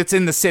 No, but it's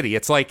in the city.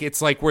 It's like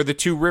where the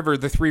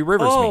three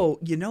rivers meet. Oh,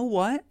 you know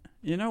what?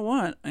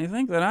 I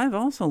think that I've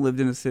also lived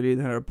in a city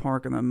that had a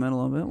park in the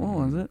middle of it. What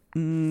was it?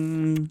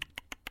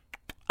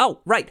 Oh,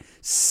 right.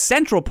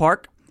 Central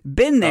Park.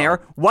 Been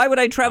there. Why would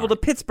I travel to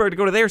Pittsburgh to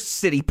go to their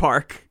city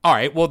park? All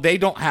right. Well, they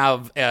don't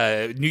have...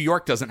 New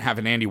York doesn't have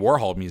an Andy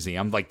Warhol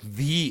museum, like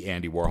the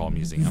Andy Warhol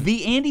museum.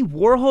 The Andy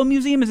Warhol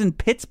museum is in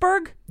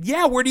Pittsburgh?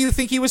 Yeah, where do you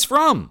think he was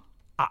from?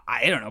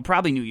 I don't know.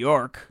 Probably New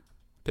York.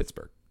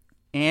 Pittsburgh.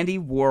 Andy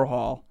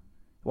Warhol.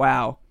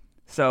 Wow.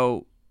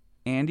 So...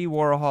 Andy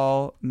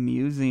Warhol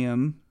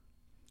Museum.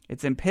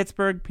 It's in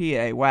Pittsburgh,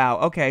 PA. Wow.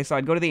 Okay, so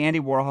I'd go to the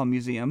Andy Warhol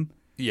Museum.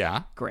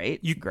 Yeah.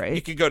 Great. Great.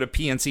 You could go to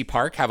PNC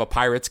Park, have a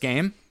Pirates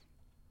game.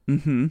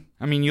 Mm-hmm.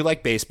 I mean, you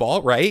like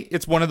baseball, right?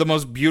 It's one of the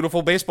most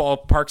beautiful baseball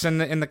parks in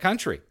the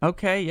country.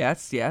 Okay,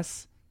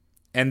 yes.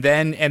 And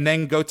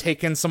then go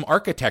take in some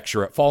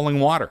architecture at Falling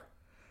Water.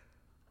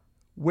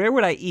 Where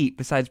would I eat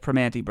besides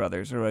Primanti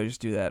Brothers, or would I just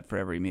do that for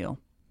every meal?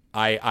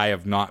 I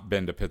have not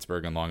been to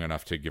Pittsburgh in long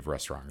enough to give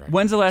restaurant recommendations.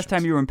 When's the last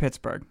time you were in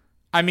Pittsburgh?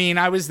 I mean,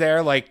 I was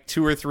there like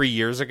 2 or 3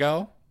 years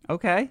ago.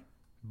 Okay.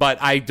 But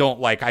I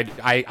don't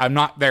I'm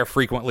not there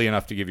frequently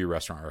enough to give you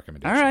restaurant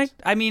recommendations. All right.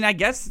 I mean, I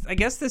guess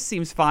this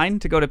seems fine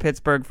to go to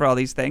Pittsburgh for all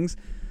these things.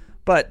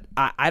 But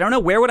I don't know.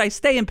 Where would I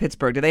stay in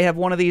Pittsburgh? Do they have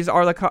one of these a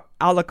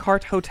la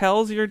carte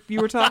hotels you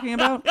were talking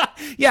about?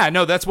 Yeah,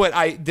 no, that's what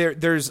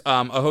there's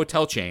a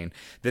hotel chain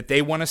that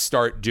they want to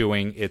start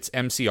doing. It's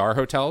MCR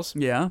hotels.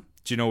 Yeah.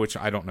 Do you know which?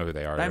 I don't know who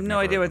they are. I have no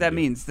idea what that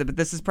means, but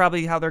this is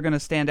probably how they're going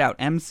to stand out.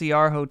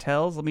 MCR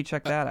Hotels? Let me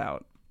check that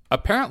out.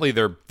 Apparently,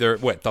 they're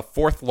the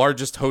fourth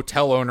largest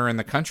hotel owner in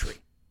the country.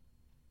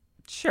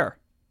 Sure.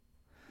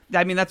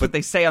 I mean, that's what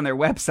they say on their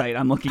website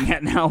I'm looking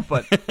at now,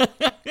 but...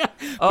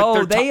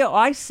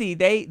 I see.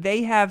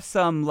 They have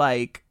some,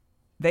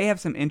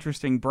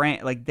 interesting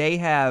brand... Like, they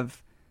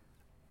have...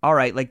 All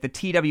right, like the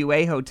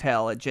TWA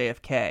Hotel at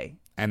JFK.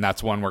 And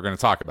that's one we're going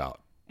to talk about.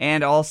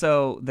 And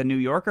also the New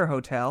Yorker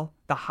Hotel,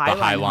 the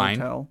Highline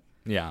Hotel.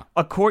 Yeah.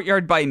 A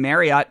Courtyard by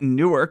Marriott in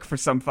Newark for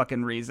some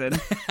fucking reason.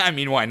 I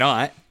mean, why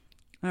not?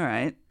 All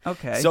right.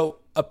 Okay. So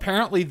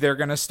apparently they're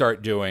going to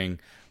start doing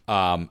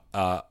a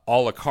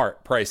la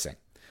carte pricing.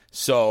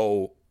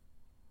 So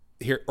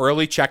here,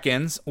 early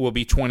check-ins will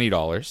be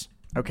 $20.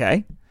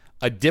 Okay.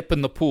 A dip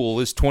in the pool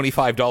is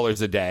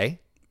 $25 a day.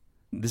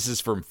 This is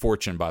from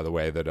Fortune, by the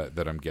way,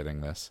 that I'm getting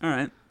this. All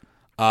right.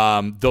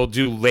 They'll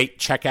do late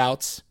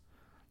checkouts.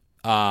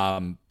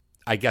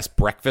 I guess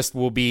breakfast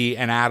will be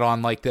an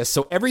add-on like this.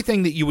 So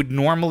everything that you would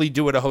normally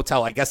do at a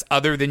hotel, I guess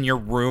other than your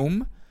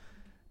room,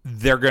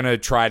 they're going to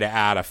try to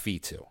add a fee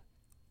to.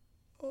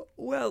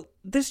 Well,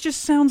 this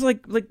just sounds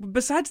like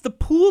besides the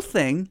pool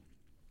thing,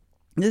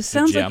 this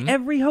sounds like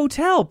every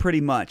hotel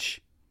pretty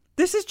much.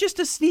 This is just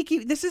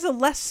this is a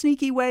less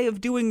sneaky way of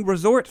doing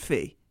resort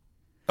fee.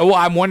 Well,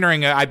 I'm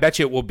wondering, I bet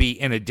you it will be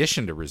in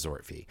addition to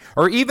resort fee.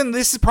 Or even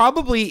this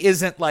probably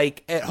isn't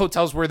like at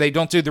hotels where they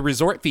don't do the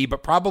resort fee,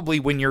 but probably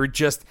when you're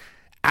just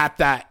at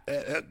that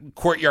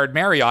Courtyard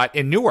Marriott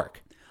in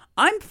Newark.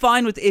 I'm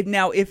fine with it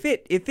now. If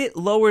it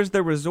lowers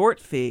the resort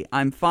fee,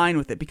 I'm fine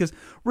with it because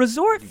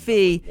resort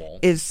fee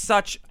is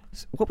such.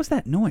 What was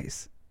that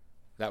noise?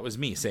 That was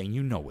me saying,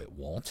 "You know it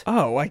won't."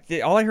 Oh,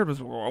 all I heard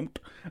was won't.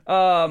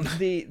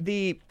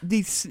 The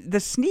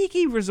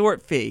sneaky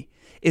resort fee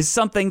is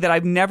something that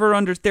I've never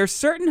understood. There's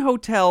certain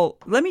hotel.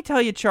 Let me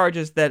tell you,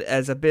 charges that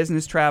as a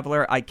business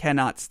traveler I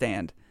cannot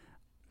stand.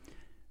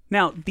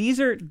 Now these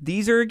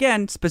are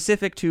again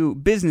specific to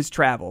business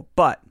travel,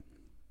 but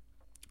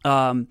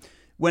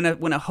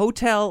when a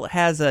hotel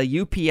has a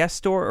UPS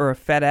store or a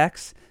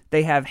FedEx,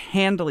 they have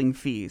handling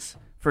fees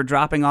for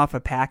dropping off a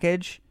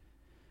package.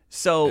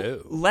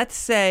 So let's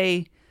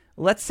say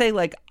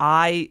like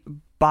I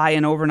buy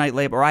an overnight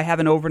label or I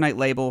have an overnight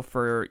label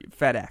for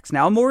FedEx.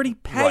 Now I'm already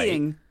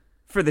paying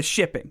for the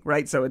shipping,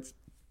 right? So it's,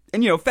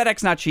 and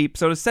FedEx not cheap.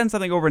 So to send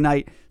something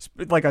overnight,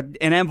 like an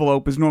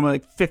envelope is normally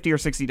like $50 or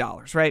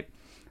 $60, right?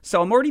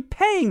 So I'm already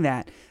paying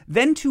that.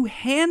 Then to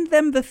hand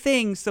them the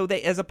thing so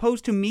they, as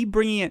opposed to me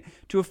bringing it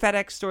to a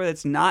FedEx store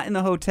that's not in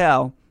the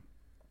hotel,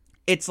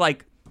 it's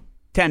like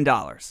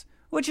 $10,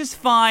 which is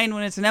fine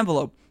when it's an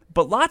envelope.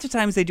 But lots of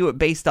times they do it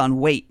based on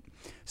weight.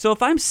 So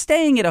if I'm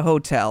staying at a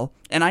hotel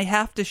and I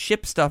have to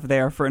ship stuff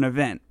there for an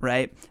event,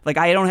 right? Like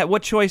I don't have,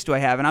 what choice do I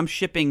have? And I'm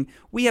shipping,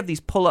 we have these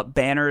pull-up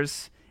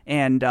banners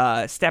and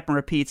step and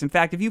repeats. In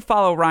fact, if you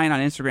follow Ryan on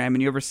Instagram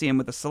and you ever see him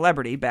with a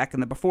celebrity back in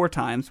the before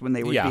times when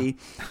they would be,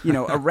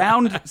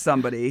 around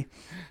somebody,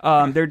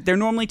 they're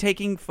normally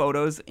taking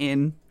photos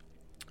in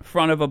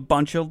front of a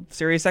bunch of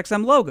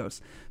SiriusXM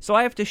logos. So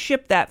I have to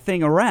ship that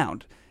thing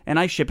around. And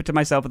I ship it to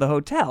myself at the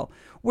hotel.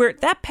 Where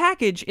that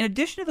package, in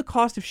addition to the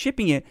cost of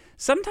shipping it,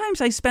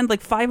 sometimes I spend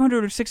like $500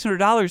 or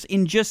 $600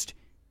 in just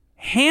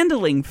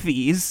handling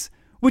fees,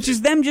 which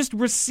is them just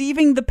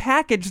receiving the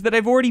package that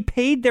I've already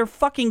paid their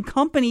fucking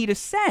company to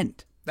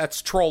send.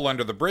 That's troll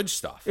under the bridge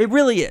stuff. It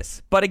really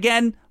is. But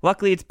again,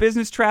 luckily it's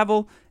business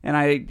travel, and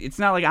it's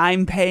not like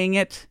I'm paying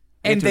it.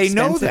 And they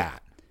know that.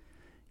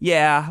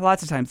 Yeah,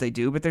 lots of times they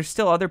do, but there's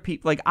still other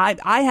people. Like,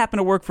 I happen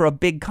to work for a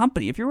big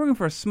company. If you're working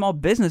for a small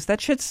business, that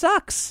shit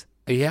sucks.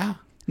 Yeah.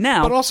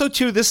 Now, but also,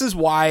 too, this is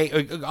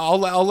why... I'll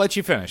let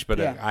you finish,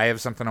 but I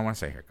have something I want to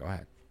say here. Go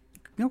ahead.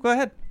 No, go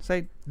ahead.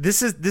 Say.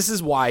 This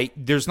is why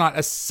there's not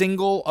a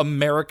single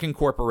American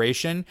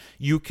corporation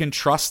you can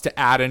trust to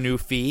add a new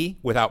fee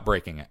without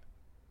breaking it.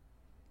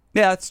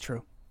 Yeah, that's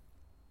true.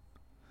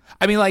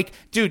 I mean, like,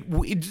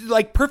 dude,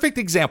 like, perfect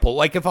example.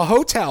 Like, if a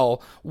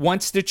hotel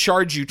wants to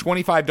charge you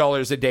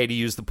 $25 a day to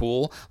use the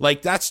pool,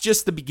 like, that's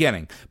just the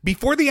beginning.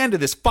 Before the end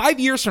of this, 5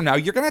 years from now,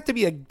 you're going to have to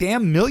be a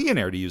damn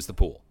millionaire to use the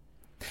pool.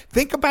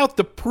 Think about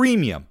the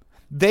premium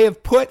they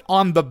have put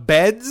on the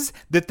beds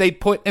that they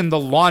put in the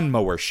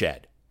lawnmower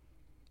shed.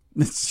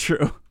 That's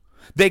true.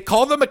 They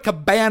call them a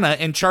cabana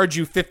and charge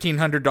you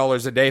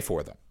 $1,500 a day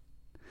for them.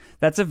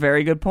 That's a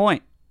very good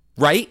point.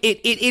 Right?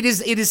 It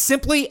is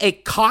simply a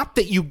cot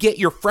that you get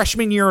your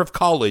freshman year of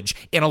college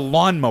in a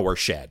lawnmower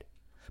shed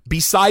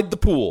beside the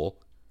pool,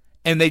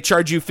 and they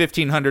charge you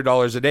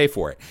 $1,500 a day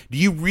for it. Do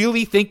you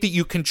really think that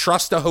you can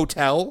trust a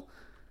hotel?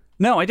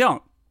 No, I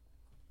don't.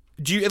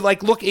 Do you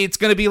look? It's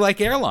going to be like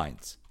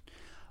airlines.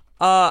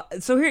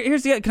 So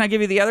here's the. Can I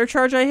give you the other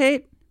charge I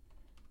hate?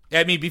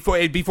 I mean,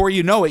 before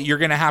you know it, you're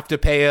going to have to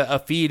pay a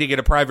fee to get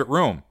a private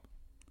room.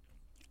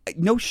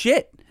 No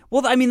shit.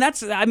 Well, I mean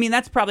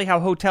that's probably how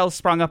hotels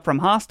sprung up from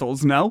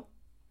hostels, no?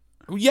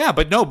 Yeah,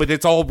 but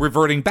it's all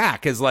reverting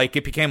back as like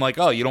it became like,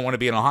 oh, you don't want to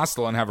be in a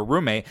hostel and have a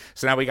roommate,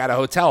 so now we got a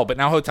hotel. But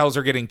now hotels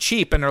are getting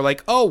cheap, and they're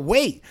like, oh,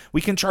 wait,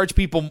 we can charge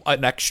people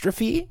an extra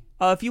fee?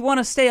 If you want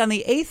to stay on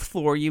the 8th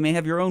floor, you may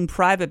have your own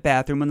private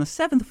bathroom. On the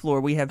 7th floor,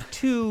 we have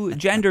 2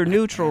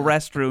 gender-neutral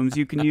restrooms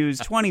you can use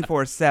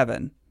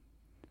 24/7.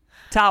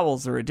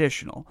 Towels are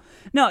additional.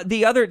 No,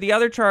 the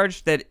other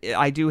charge that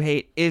I do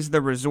hate is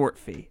the resort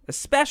fee,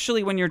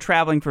 especially when you're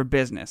traveling for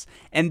business.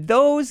 And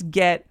those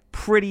get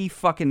pretty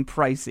fucking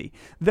pricey.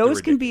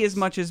 Those can be as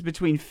much as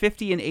between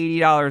 $50 and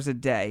 $80 a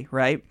day,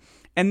 right?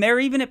 And they're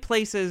even at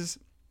places...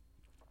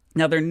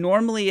 Now, they're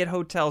normally at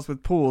hotels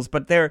with pools,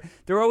 but they're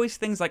always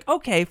things like,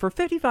 okay, for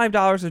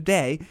 $55 a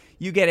day,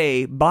 you get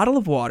a bottle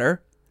of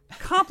water,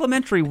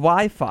 complimentary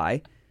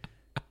Wi-Fi,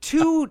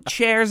 2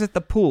 chairs at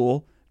the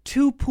pool,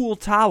 2 pool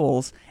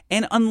towels,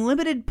 and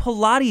unlimited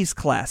Pilates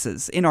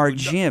classes in our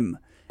gym.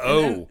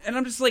 Oh. And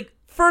I'm just like,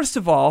 first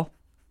of all,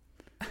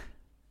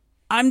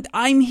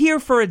 I'm here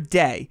for a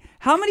day.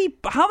 How many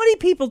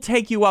people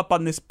take you up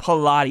on this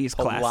Pilates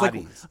class?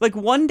 Like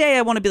one day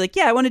I want to be like,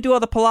 yeah, I want to do all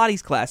the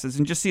Pilates classes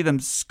and just see them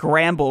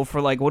scramble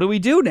for like, what do we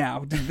do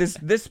now?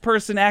 This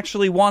person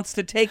actually wants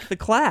to take the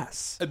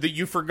class.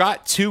 You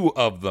forgot 2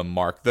 of them,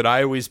 Mark, that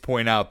I always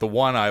point out. The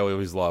one I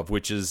always love,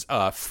 which is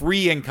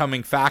free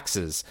incoming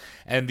faxes.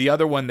 And the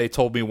other one they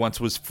told me once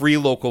was free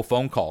local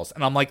phone calls.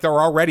 And I'm like,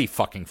 they're already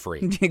fucking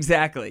free.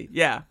 Exactly.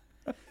 Yeah.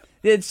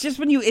 It's just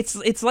when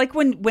it's like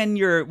when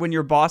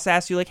your boss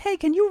asks you like, hey,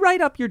 can you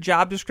write up your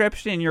job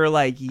description? And you're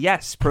like,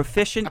 yes,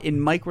 proficient in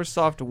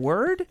Microsoft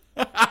Word.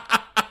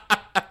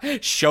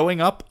 Showing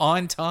up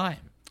on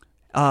time.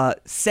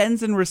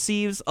 Sends and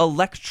receives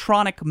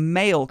electronic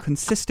mail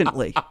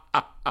consistently.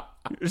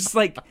 It's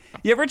like,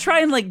 you ever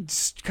try and like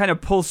kind of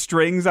pull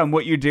strings on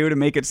what you do to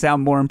make it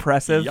sound more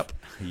impressive? Yep.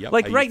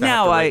 Like I right used to have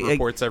now, to write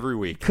reports every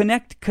week.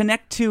 connect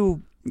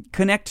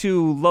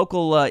to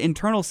local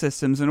internal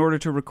systems in order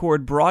to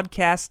record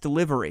broadcast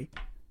delivery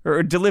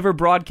or deliver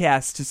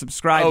broadcasts to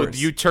subscribers. Oh,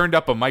 you turned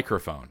up a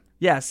microphone.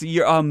 Yes,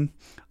 you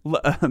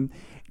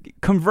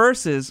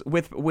converses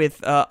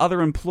with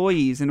other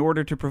employees in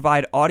order to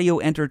provide audio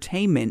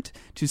entertainment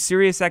to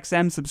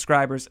SiriusXM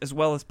subscribers as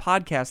well as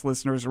podcast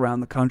listeners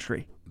around the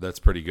country. That's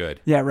pretty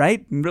good. Yeah,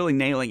 right? I'm really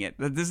nailing it.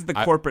 This is the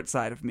corporate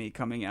side of me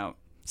coming out.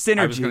 Synergy,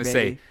 I was going to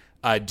baby.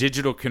 say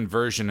digital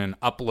conversion and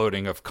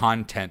uploading of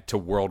content to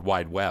World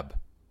Wide Web.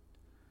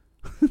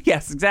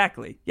 Yes,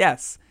 exactly.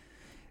 Yes.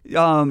 You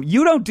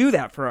don't do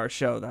that for our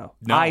show, though.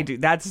 No, I do.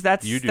 That's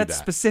you do that's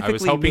that. specifically I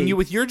was helping me. you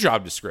with your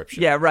job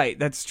description. Yeah, right.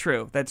 That's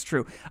true. That's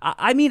true.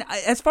 I mean,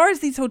 as far as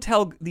these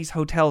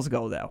hotels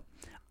go, though,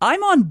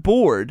 I'm on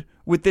board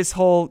with this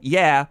whole.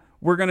 Yeah,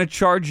 we're gonna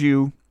charge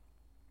you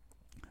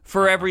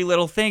for every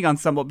little thing on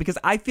some, because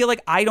I feel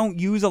like I don't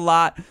use a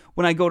lot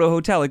when I go to a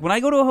hotel. Like when I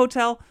go to a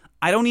hotel,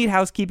 I don't need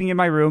housekeeping in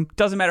my room.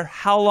 Doesn't matter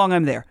how long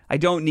I'm there. I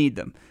don't need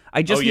them.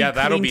 I just need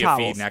that'll clean be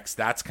towels. a feed next.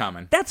 That's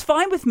coming. That's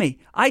fine with me.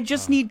 I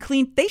just need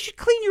clean. They should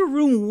clean your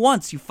room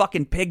once, you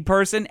fucking pig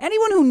person.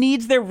 Anyone who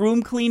needs their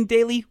room cleaned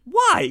daily,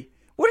 why?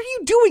 What are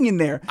you doing in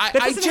there? That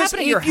doesn't happen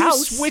at your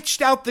house. If you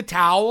switched out the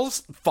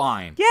towels,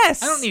 fine.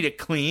 Yes. I don't need it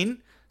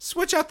clean.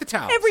 Switch out the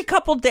towels. Every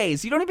couple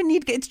days. You don't even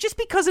need. It's just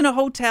because in a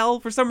hotel,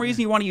 for some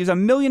reason, you want to use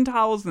 1,000,000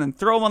 towels and then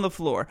throw them on the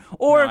floor,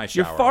 or No, I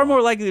you're shower far a more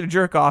lot. likely to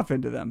jerk off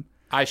into them.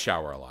 I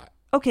shower a lot.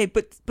 Okay,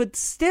 but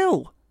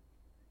still,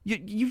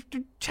 you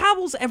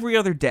towels every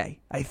other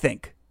day. I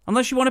think,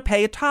 unless you want to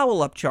pay a towel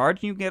upcharge,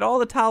 and you can get all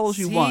the towels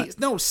you want.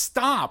 No,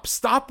 stop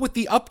with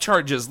the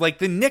upcharges, like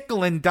the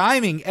nickel and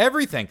diming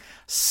everything.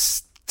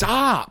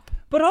 Stop.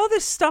 But all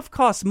this stuff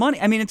costs money.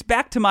 I mean, it's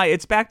back to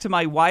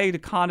my why do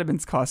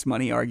condiments cost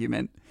money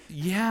argument.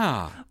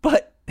 Yeah.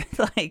 But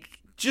like,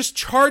 just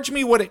charge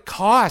me what it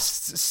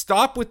costs.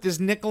 Stop with this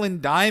nickel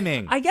and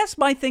diming. I guess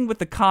my thing with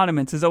the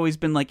condiments has always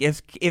been like,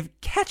 if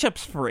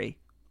ketchup's free,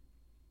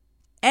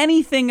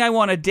 anything I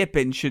want to dip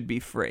in should be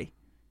free.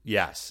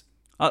 Yes.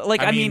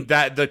 I mean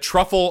that the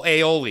truffle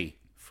aioli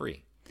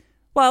free.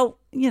 Well,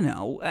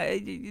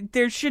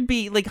 there should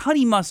be like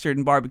honey mustard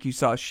and barbecue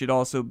sauce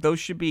those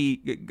should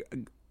be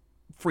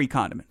free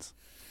condiments.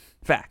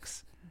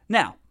 Facts.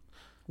 Now,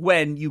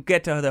 when you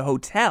get to the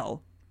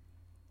hotel,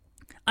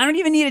 I don't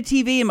even need a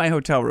TV in my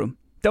hotel room.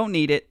 Don't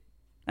need it.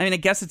 I mean, I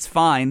guess it's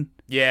fine.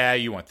 Yeah,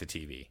 you want the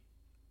TV.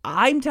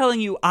 I'm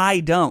telling you, I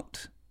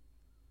don't.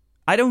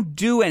 I don't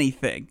do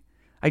anything.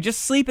 I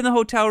just sleep in the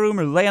hotel room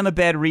or lay on the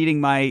bed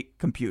reading my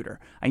computer.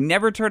 I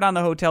never turn on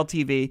the hotel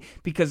TV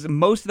because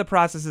most of the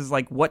process is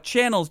like, what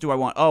channels do I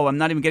want? Oh, I'm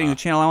not even getting the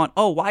channel I want.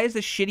 Oh, why is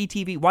this shitty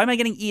TV? Why am I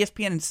getting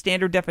ESPN in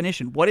standard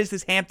definition? What is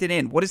this Hampton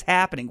Inn? What is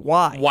happening?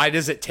 Why? Why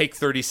does it take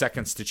 30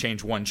 seconds to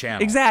change one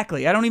channel?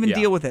 Exactly. I don't even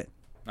deal with it.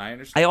 I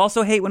understand. I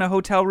also hate when a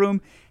hotel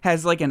room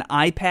has like an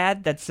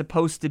iPad that's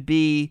supposed to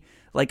be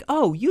like,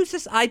 oh, use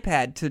this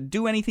iPad to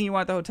do anything you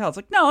want at the hotel. It's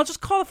like, no, I'll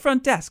just call the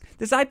front desk.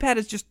 This iPad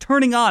is just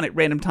turning on at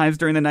random times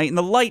during the night, and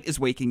the light is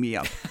waking me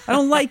up. I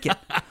don't like it.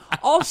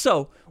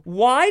 Also,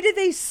 why do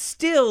they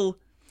still...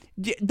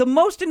 The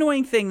most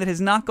annoying thing that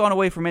has not gone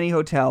away from any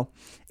hotel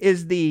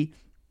is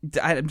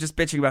I'm just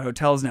bitching about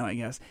hotels now, I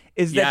guess.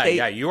 Is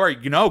that you are,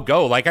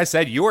 go. Like I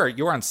said, you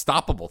are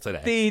unstoppable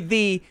today.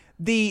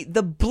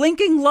 The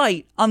blinking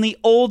light on the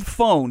old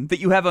phone that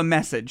you have a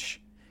message.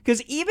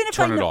 Because even if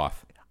Turn it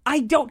off. I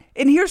don't.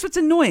 And here's what's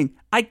annoying.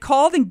 I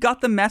called and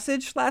got the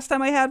message last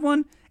time I had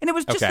one, and it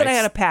was just that I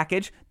had a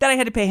package that I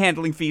had to pay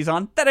handling fees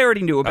on that I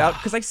already knew about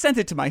because I sent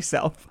it to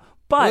myself.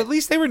 But well, at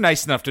least they were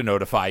nice enough to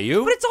notify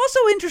you. But it's also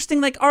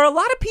interesting, like, are a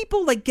lot of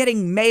people, like,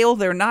 getting mail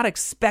they're not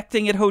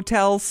expecting at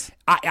hotels?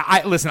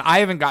 I listen, I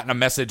haven't gotten a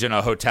message in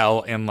a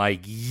hotel in, like,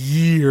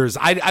 years.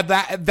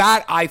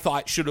 That I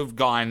thought should have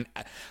gone,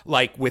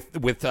 like,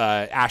 with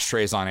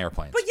ashtrays on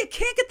airplanes. But you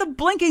can't get the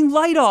blinking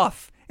light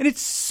off. And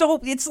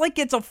it's like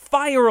it's a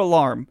fire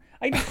alarm.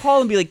 I just call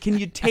and be like, can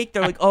you take,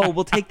 they're like, oh,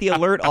 we'll take the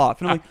alert off.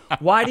 And I'm like,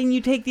 why didn't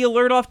you take the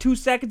alert off 2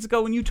 seconds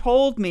ago when you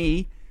told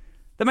me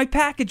that my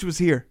package was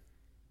here?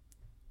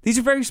 These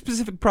are very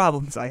specific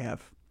problems I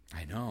have.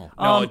 I know.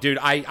 No, dude,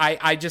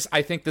 I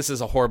think this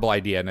is a horrible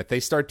idea. And if they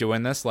start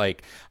doing this,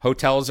 like,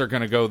 hotels are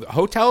going to go...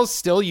 Hotels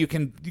still, you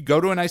can go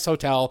to a nice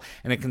hotel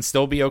and it can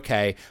still be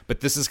okay.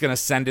 But this is going to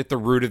send it the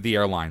route of the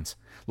airlines.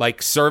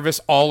 Like, service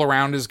all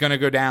around is going to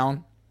go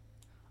down.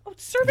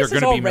 Service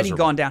has already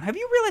gone down. Have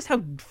you realized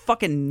how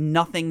fucking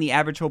nothing the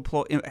average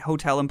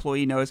hotel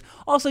employee knows?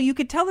 Also, you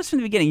could tell this from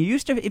the beginning. You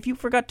used to, if you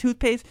forgot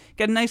toothpaste,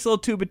 get a nice little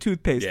tube of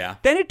toothpaste. Yeah.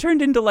 Then it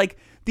turned into like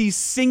these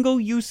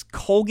single-use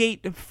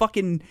Colgate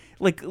fucking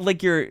like a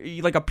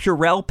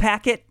Purell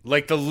packet.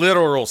 Like the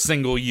literal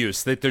single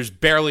use that there's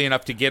barely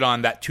enough to get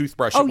on that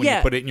toothbrush. When you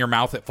put it in your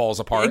mouth, it falls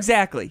apart.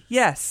 Exactly.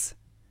 Yes.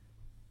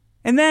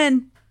 And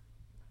then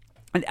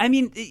I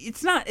mean,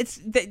 it's not. It's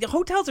the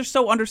hotels are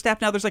so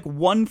understaffed now. There's like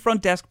one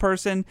front desk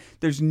person.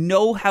 There's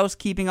no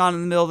housekeeping on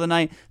in the middle of the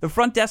night. The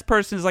front desk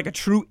person is like a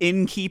true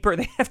innkeeper.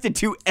 They have to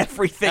do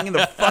everything in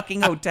the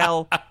fucking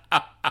hotel.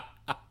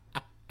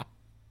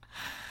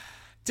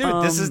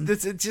 Dude, this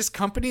is just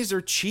companies are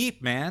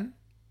cheap, man.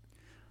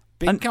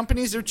 Big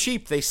companies are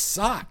cheap. They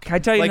suck. Can I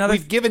tell you another?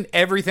 We've given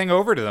everything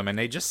over to them, and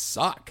they just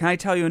suck. Can I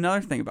tell you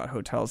another thing about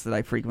hotels that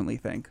I frequently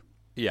think?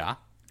 Yeah.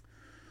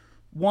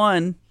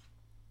 One,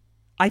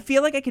 I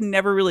feel like I can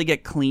never really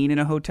get clean in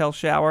a hotel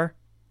shower.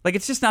 Like,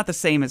 it's just not the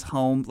same as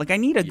home. Like, I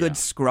need a good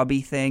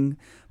scrubby thing,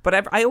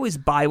 but I always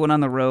buy one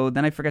on the road,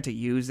 then I forget to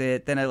use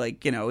it, then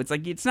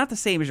it's not the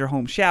same as your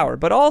home shower.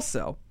 But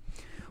also,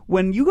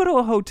 when you go to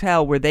a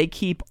hotel where they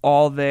keep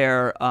all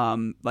their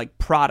like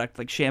product,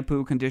 like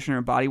shampoo, conditioner,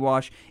 and body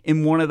wash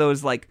in one of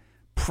those like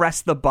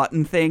press the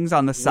button things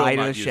on the side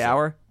of the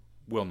shower,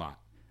 will not.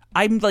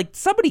 I'm like,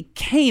 somebody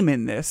came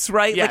in this,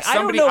 right? Yeah, like,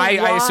 somebody.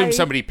 I assume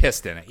somebody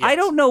pissed in it. Yes. I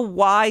don't know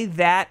why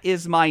that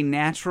is my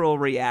natural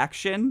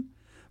reaction,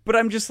 but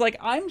I'm just like,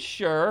 I'm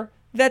sure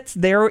that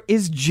there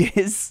is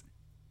jizz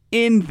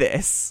in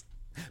this.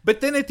 But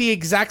then at the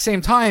exact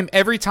same time,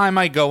 every time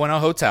I go in a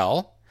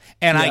hotel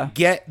and I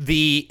get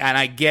the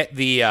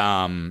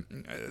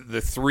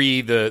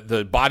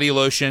body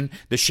lotion,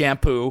 the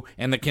shampoo,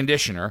 and the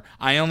conditioner,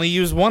 I only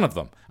use one of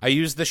them. I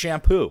use the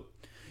shampoo.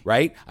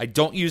 Right? I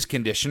don't use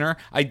conditioner.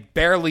 I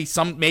barely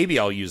maybe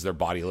I'll use their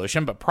body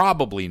lotion, but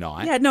probably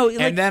not. Yeah, no.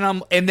 And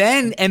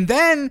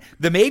then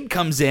the maid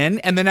comes in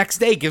and the next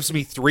day gives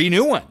me 3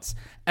 new ones.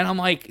 And I'm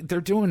like, they're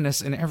doing this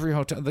in every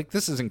hotel. Like,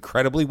 this is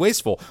incredibly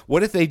wasteful.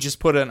 What if they just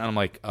put it? And I'm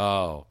like,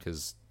 oh,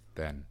 because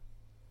then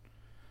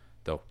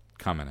they'll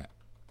come in it.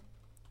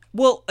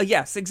 Well,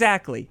 yes,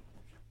 exactly.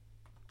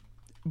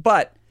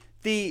 But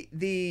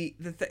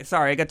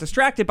sorry, I got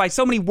distracted by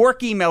so many work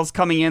emails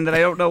coming in that I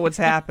don't know what's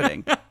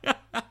happening.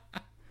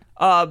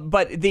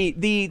 But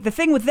the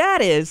thing with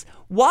that is,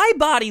 why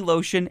body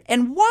lotion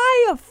and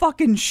why a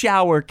fucking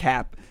shower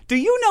cap? Do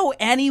you know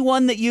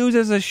anyone that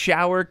uses a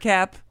shower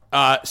cap?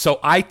 So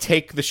I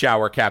take the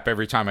shower cap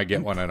every time I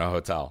get one in a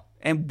hotel.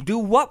 And do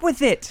what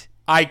with it?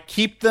 I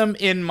keep them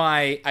in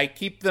my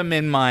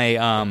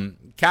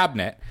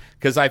cabinet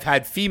because I've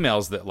had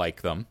females that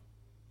like them.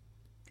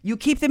 You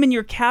keep them in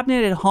your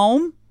cabinet at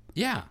home?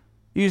 Yeah.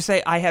 You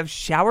say, I have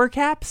shower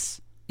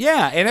caps?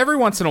 Yeah, and every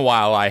once in a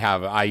while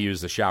I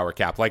use the shower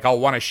cap. Like, I'll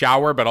want to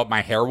shower, but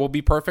my hair will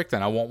be perfect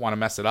and I won't want to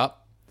mess it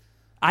up.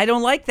 I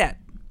don't like that.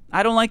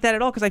 I don't like that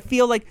at all because I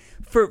feel like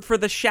for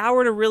the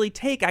shower to really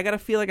take, I got to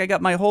feel like I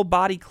got my whole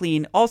body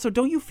clean. Also,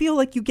 don't you feel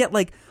like you get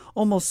like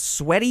almost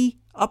sweaty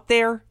up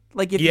there?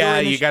 Like if you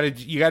got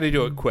to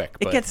do it quick.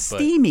 It gets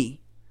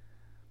steamy.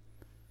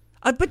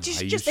 But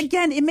just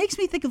again, it makes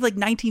me think of like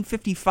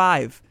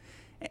 1955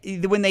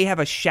 when they have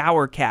a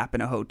shower cap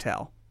in a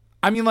hotel.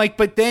 I mean, like,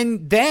 but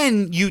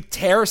then you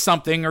tear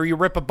something or you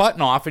rip a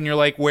button off and you're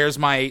like, where's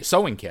my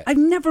sewing kit? I've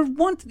never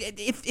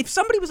if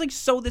somebody was like,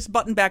 sew this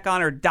button back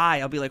on or die,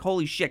 I'll be like,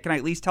 holy shit, can I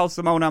at least tell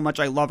Simone how much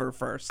I love her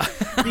first?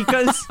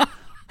 Because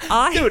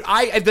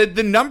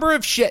the number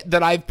of shit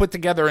that I've put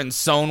together and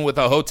sewn with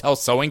a hotel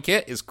sewing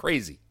kit is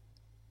crazy.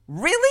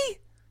 Really?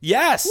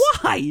 Yes.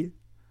 Why?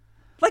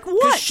 Like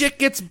what? Shit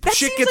gets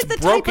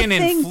broken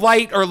in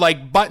flight or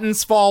like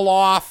buttons fall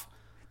off.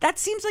 That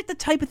seems like the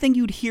type of thing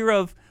you'd hear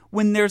of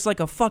when there's like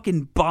a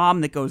fucking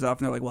bomb that goes off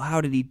and they're like, well, how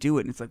did he do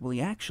it? And it's like, well,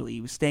 he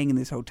was staying in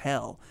this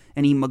hotel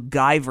and he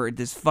MacGyvered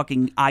this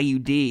fucking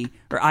IUD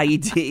or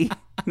IED,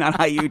 not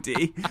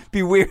IUD.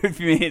 Be weird if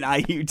you made an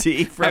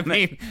IUD from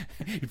it.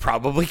 You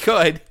probably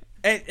could.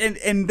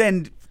 And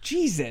then,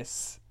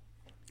 Jesus.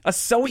 A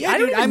sewing, yeah, I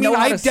don't dude, even know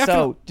how to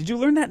sew. Did you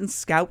learn that in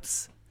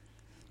Scouts?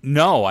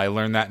 No, I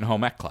learned that in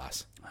home ec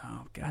class.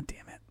 Oh, God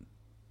damn it.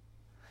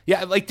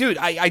 Yeah, like, dude,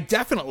 I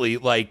definitely,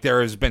 like,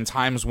 there has been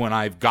times when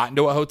I've gotten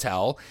to a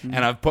hotel and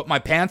I've put my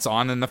pants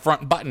on and the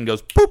front button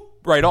goes poop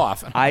right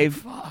off.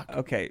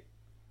 Okay.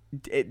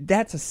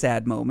 That's a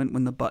sad moment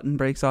when the button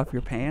breaks off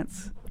your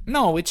pants.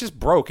 No, it just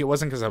broke. It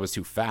wasn't because I was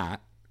too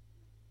fat.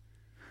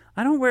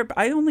 I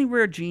only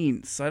wear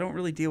jeans, so I don't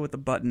really deal with the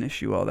button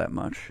issue all that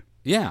much.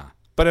 Yeah.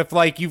 But if,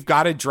 like, you've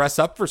got to dress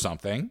up for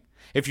something,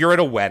 if you're at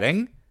a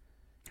wedding,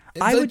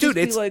 I would just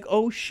be like,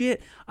 oh,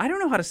 shit, I don't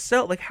know how to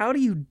sew. Like, how do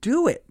you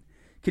do it?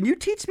 Can you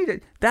teach me to...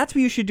 That's what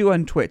you should do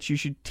on Twitch. You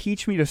should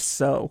teach me to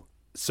sew.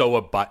 Sew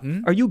a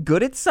button? Are you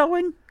good at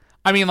sewing?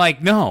 I mean,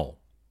 like, no.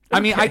 Okay. I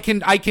mean,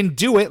 I can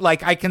do it.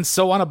 Like, I can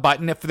sew on a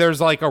button. If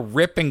there's, like, a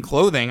rip in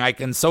clothing, I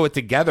can sew it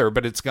together,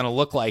 but it's going to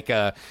look like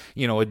a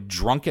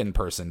drunken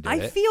person did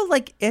it. I feel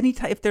like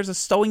if there's a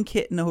sewing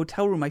kit in a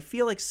hotel room, I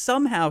feel like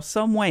somehow,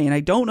 some way, and I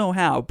don't know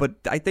how, but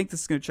I think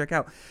this is going to check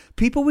out,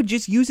 people would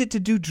just use it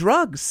to do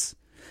drugs.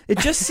 It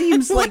just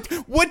seems like...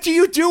 What do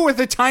you do with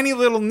a tiny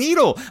little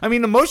needle? I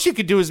mean, the most you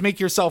could do is make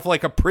yourself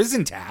like a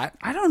prison tat.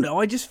 I don't know.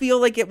 I just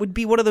feel like it would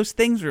be one of those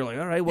things where you're like,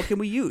 all right, what can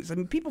we use? I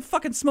mean, people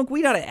fucking smoke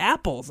weed out of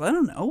apples. I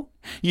don't know.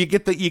 You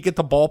get the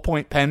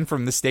ballpoint pen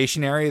from the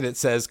stationery that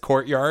says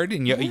Courtyard,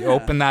 and you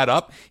open that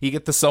up. You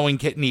get the sewing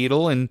kit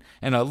needle and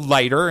a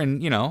lighter,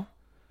 and,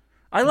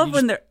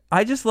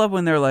 I just love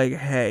when they're like,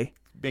 "Hey,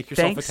 Make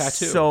yourself thanks a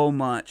tattoo. so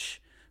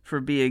much for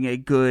being a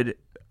good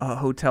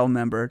hotel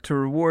member. To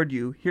reward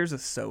you, here's a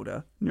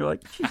soda." And you're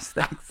like, "Geez,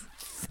 thanks."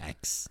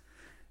 Thanks.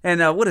 And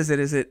what is it?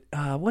 Is it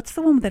what's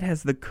the one that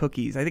has the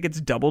cookies? I think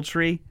it's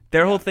DoubleTree.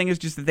 Their whole thing is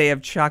just that they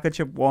have chocolate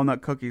chip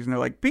walnut cookies, and they're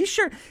like, "Be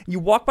sure." You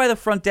walk by the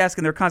front desk,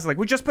 and they're constantly like,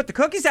 "We just put the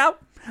cookies out.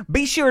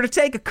 Be sure to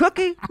take a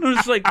cookie." And I'm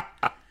just like,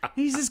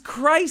 Jesus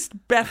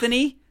Christ,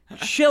 Bethany,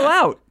 chill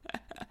out.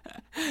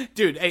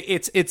 Dude,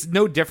 it's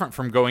no different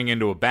from going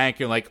into a bank.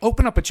 You're like,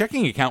 open up a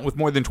checking account with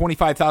more than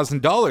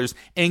 $25,000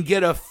 and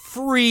get a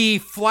free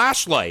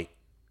flashlight.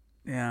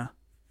 Yeah.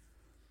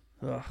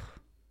 Ugh.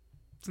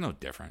 It's no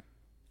different.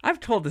 I've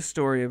told the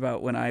story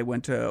about when I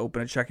went to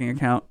open a checking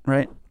account,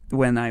 right?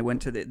 When I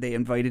went to they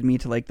invited me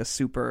to like the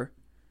super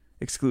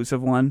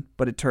exclusive one,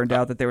 but it turned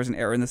out that there was an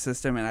error in the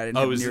system and I didn't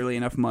have nearly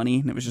enough money,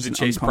 and it was just the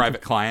Chase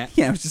private client.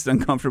 Yeah, it was just an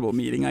uncomfortable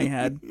meeting I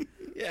had.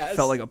 Yes.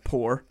 Felt like a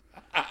poor.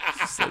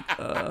 Just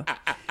like,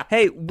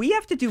 Hey, we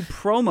have to do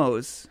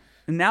promos.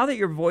 And now that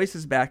your voice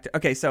is back to...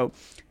 Okay, so,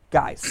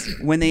 guys,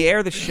 when they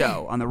air the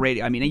show on the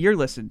radio, I mean, you're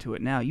listening to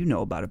it now, you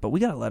know about it, but we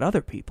got to let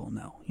other people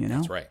know, you know?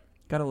 That's right.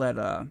 Got to let...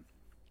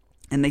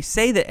 And they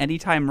say that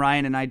anytime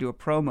Ryan and I do a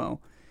promo,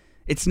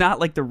 it's not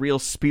like the real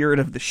spirit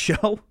of the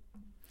show.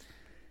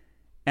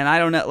 And I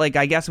don't know, like,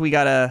 I guess we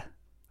got to...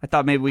 I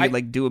thought maybe we could,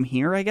 like, do them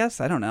here, I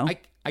guess? I don't know.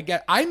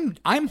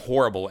 I'm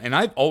horrible, and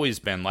I've always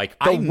been, like,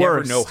 I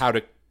never know how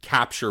to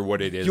capture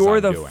what it is You're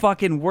I'm the doing.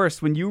 fucking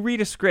worst. When you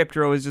read a script,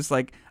 you're always just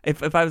like,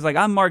 if I was like,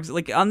 I'm Mark,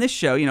 like on this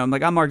show, you know, I'm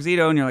like, I'm Mark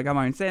Zito, and you're like, I'm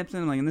Ryan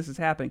Sampson, I'm like, and this is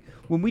happening.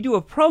 When we do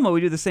a promo, we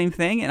do the same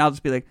thing, and I'll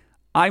just be like,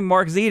 I'm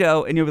Mark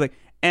Zito, and you'll be like,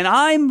 and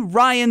I'm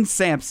Ryan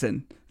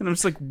Sampson. And I'm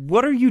just like,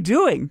 what are you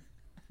doing?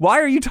 Why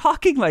are you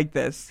talking like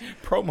this?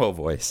 Promo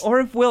voice. Or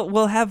if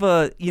we'll have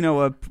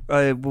we'll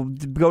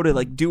go to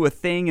like do a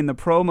thing in the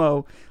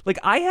promo. Like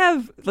I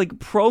have like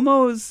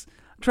promos.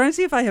 I'm trying to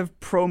see if I have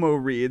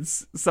promo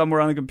reads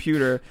somewhere on the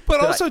computer. But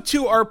also,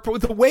 too,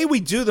 the way we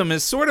do them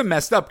is sort of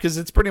messed up because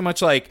it's pretty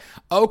much like,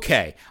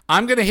 okay,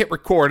 I'm going to hit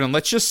record and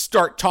let's just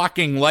start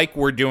talking like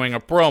we're doing a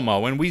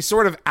promo. And we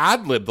sort of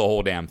ad-lib the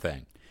whole damn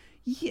thing.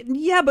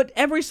 Yeah, but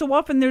every so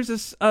often there's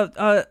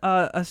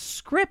a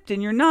script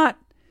and you're not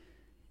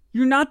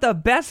the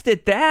best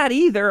at that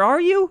either,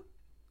 are you?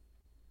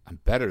 I'm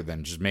better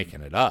than just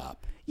making it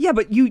up. Yeah,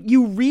 but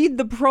you read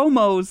the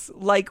promos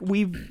like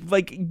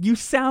you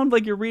sound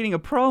like you're reading a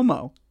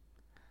promo.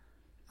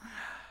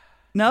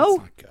 No?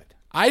 That's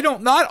not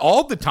good. Not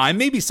all the time.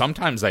 Maybe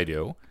sometimes I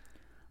do.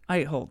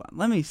 Hold on.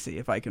 Let me see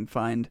if I can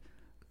find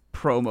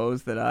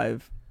promos that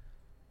I've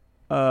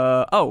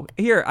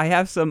here, I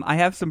have some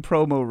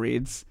promo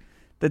reads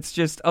that's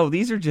just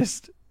these are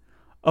just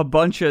a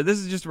bunch of this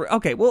is just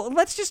okay, well,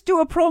 let's just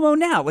do a promo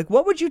now. Like,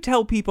 what would you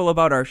tell people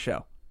about our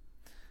show?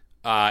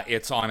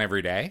 It's on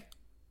every day.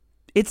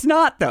 It's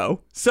not,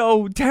 though.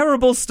 So,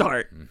 terrible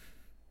start.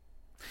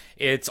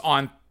 It's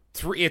on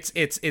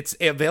it's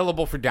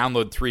available for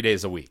download 3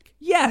 days a week.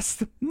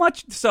 Yes,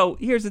 much. So,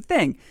 here's the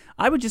thing.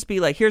 I would just be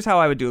like, here's how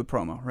I would do a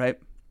promo, right?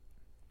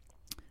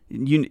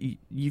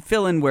 You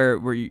fill in where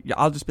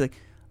I'll just be like,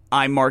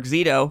 I'm Mark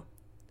Zito.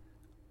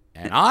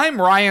 And I'm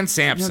Ryan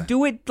Sampson.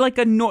 Do it like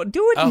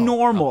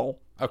normal.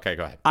 Oh. Okay,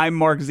 go ahead. I'm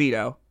Mark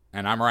Zito.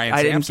 And I'm Ryan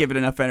Sampson. I didn't give it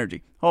enough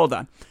energy. Hold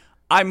on.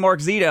 I'm Mark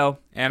Zito.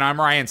 And I'm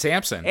Ryan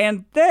Sampson.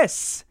 And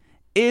this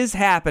is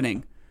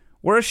happening.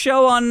 We're a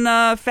show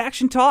on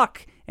Faction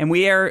Talk, and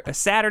we air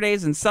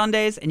Saturdays and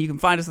Sundays, and you can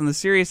find us on the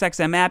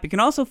SiriusXM app. You can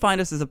also find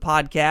us as a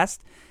podcast,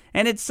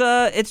 and it's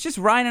just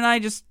Ryan and I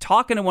just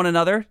talking to one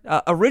another.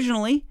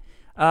 Originally,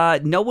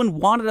 no one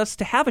wanted us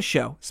to have a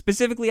show.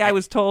 Specifically, I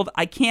was told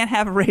I can't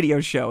have a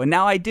radio show, and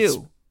now I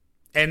do.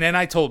 And then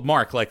I told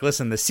Mark, like,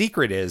 listen, the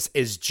secret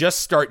is just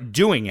start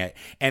doing it.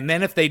 And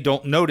then if they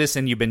don't notice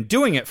and you've been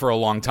doing it for a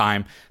long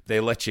time, they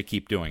let you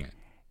keep doing it.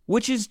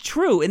 Which is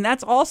true. And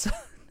that's also,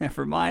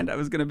 never mind. I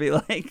was going to be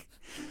like,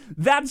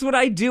 that's what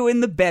I do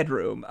in the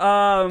bedroom.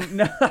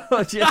 No,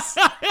 just.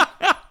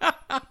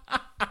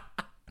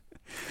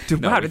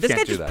 Dude, wow, did this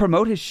guy just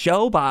promote his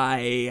show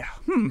by,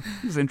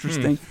 this is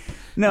interesting.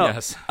 No.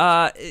 Yes.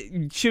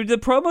 Should the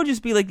promo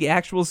just be like the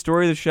actual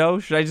story of the show?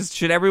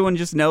 Should everyone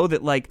just know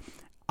that, like,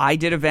 I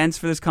did events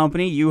for this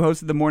company. You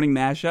hosted the morning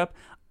mashup.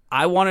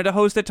 I wanted to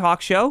host a talk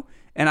show,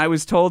 and I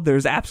was told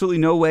there's absolutely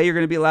no way you're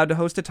going to be allowed to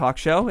host a talk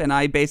show. And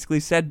I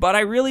basically said, but I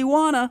really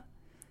wanna.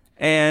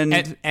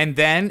 And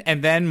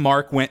then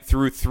Mark went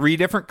through 3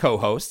 different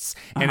co-hosts,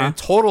 and in a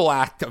total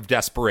act of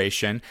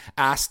desperation,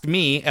 asked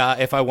me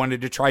if I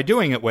wanted to try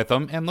doing it with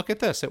them. And look at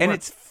this. It worked.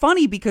 It's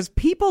funny because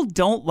people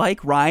don't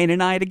like Ryan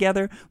and I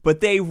together,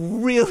 but they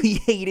really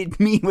hated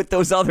me with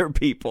those other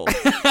people.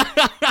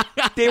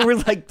 They were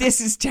like, this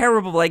is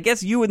terrible. I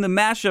guess you and the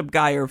mashup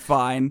guy are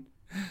fine.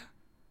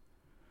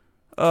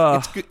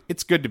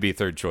 It's good to be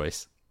third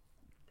choice.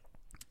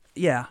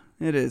 Yeah,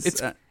 it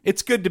is.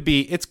 It's good to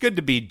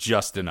be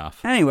just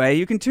enough. Anyway,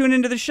 you can tune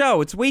into the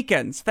show. It's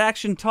weekends,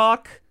 Faction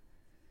Talk,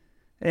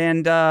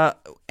 and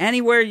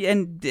anywhere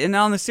and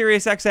on the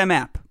SiriusXM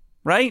app,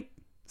 right?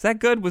 Is that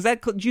good?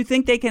 Do you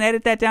think they can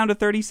edit that down to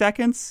 30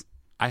 seconds?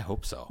 I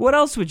hope so. What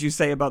else would you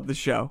say about the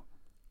show?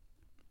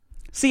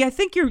 See, I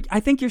think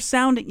you're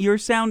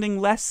sounding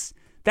less.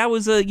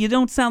 You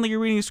don't sound like you're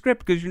reading a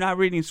script because you're not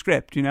reading a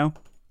script, you know?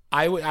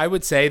 I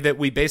would say that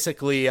we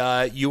basically,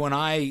 you and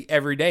I,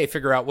 every day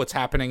figure out what's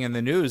happening in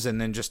the news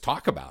and then just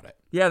talk about it.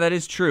 Yeah, that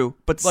is true.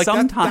 But like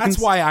sometimes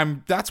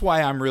that's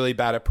why I'm really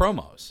bad at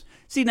promos.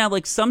 See, now,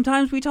 like,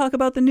 sometimes we talk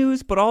about the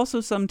news, but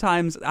also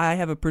sometimes I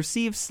have a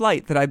perceived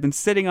slight that I've been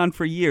sitting on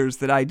for years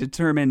that I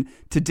determine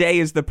today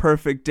is the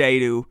perfect day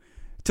to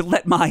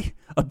let my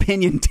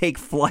opinion take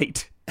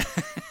flight.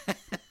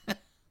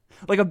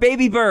 Like a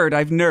baby bird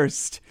I've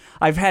nursed.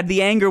 I've had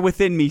the anger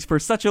within me for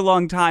such a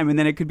long time, and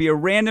then it could be a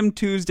random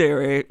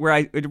Tuesday where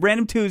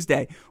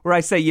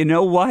I say, you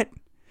know what?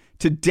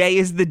 Today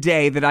is the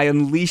day that I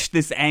unleash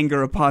this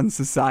anger upon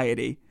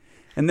society.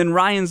 And then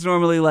Ryan's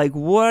normally like,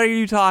 what are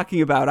you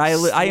talking about?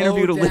 I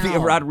interviewed Olivia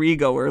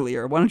Rodrigo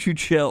earlier. Why don't you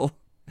chill?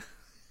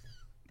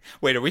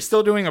 Wait, are we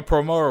still doing a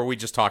promo or are we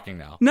just talking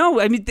now?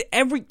 No, I mean,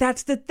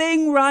 that's the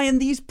thing, Ryan.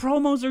 These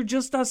promos are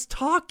just us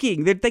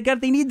talking.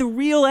 They need the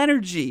real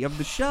energy of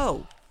the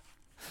show.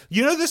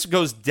 You know, this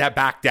goes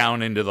back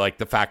down into like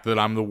the fact that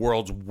I'm the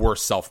world's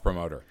worst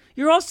self-promoter.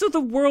 You're also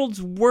the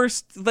world's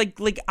worst.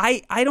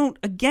 I don't.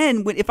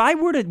 Again, if I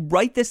were to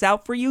write this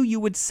out for you, you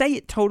would say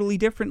it totally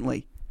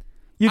differently.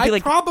 You'd be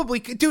like, probably,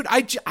 dude.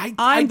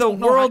 I'm the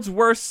world's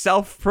worst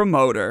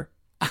self-promoter.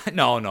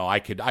 No, I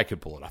could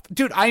pull it off,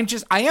 dude. I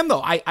am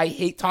though. I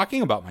hate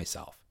talking about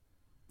myself.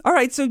 All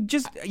right, so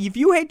just if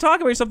you hate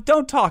talking about yourself,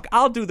 don't talk.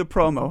 I'll do the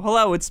promo.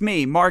 Hello, it's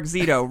me, Mark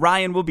Zito.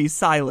 Ryan will be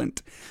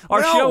silent.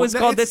 Our show is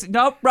called this.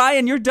 Nope,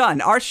 Ryan, you're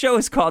done. Our show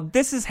is called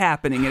This Is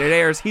Happening, and it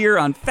airs here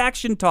on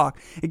Faction Talk.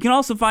 You can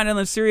also find it on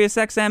the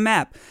SiriusXM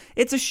app.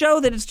 It's a show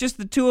that it's just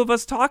the two of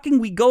us talking.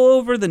 We go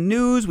over the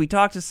news. We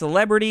talk to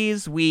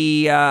celebrities.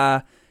 We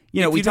if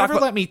you never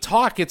let me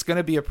talk, it's going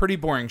to be a pretty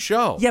boring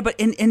show. Yeah, but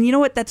and you know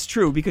what? That's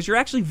true because you're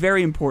actually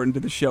very important to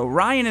the show.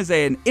 Ryan is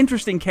an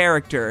interesting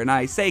character, and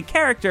I say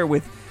character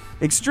with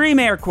extreme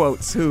air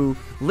quotes, who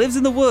lives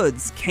in the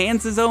woods,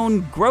 cans his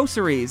own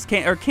groceries,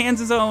 cans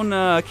his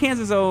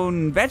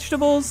own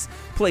vegetables,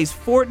 plays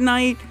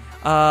Fortnite.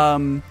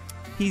 What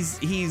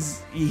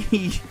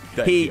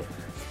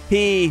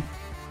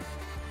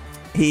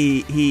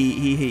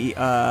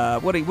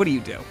do you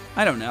do?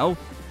 I don't know.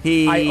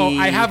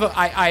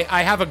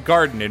 I have a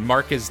garden, and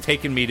Mark has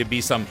taken me to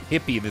be some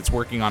hippie that's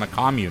working on a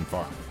commune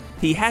farm.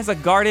 He has a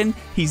garden.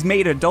 He's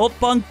made adult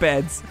bunk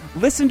beds.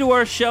 Listen to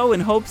our show in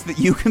hopes that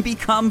you can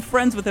become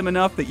friends with him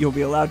enough that you'll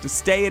be allowed to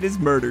stay at his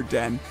murder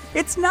den.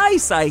 It's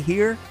nice, I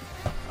hear.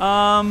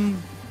 I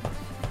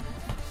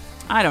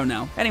don't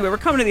know. Anyway, we're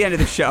coming to the end of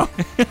the show.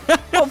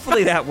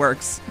 Hopefully that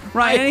works.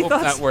 Ryan, any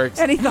thoughts? That works.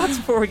 Any thoughts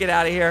before we get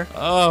out of here?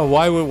 Oh,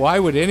 why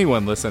would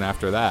anyone listen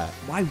after that?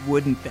 Why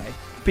wouldn't they?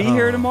 Be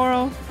here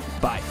tomorrow.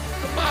 Bye.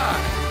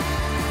 Goodbye.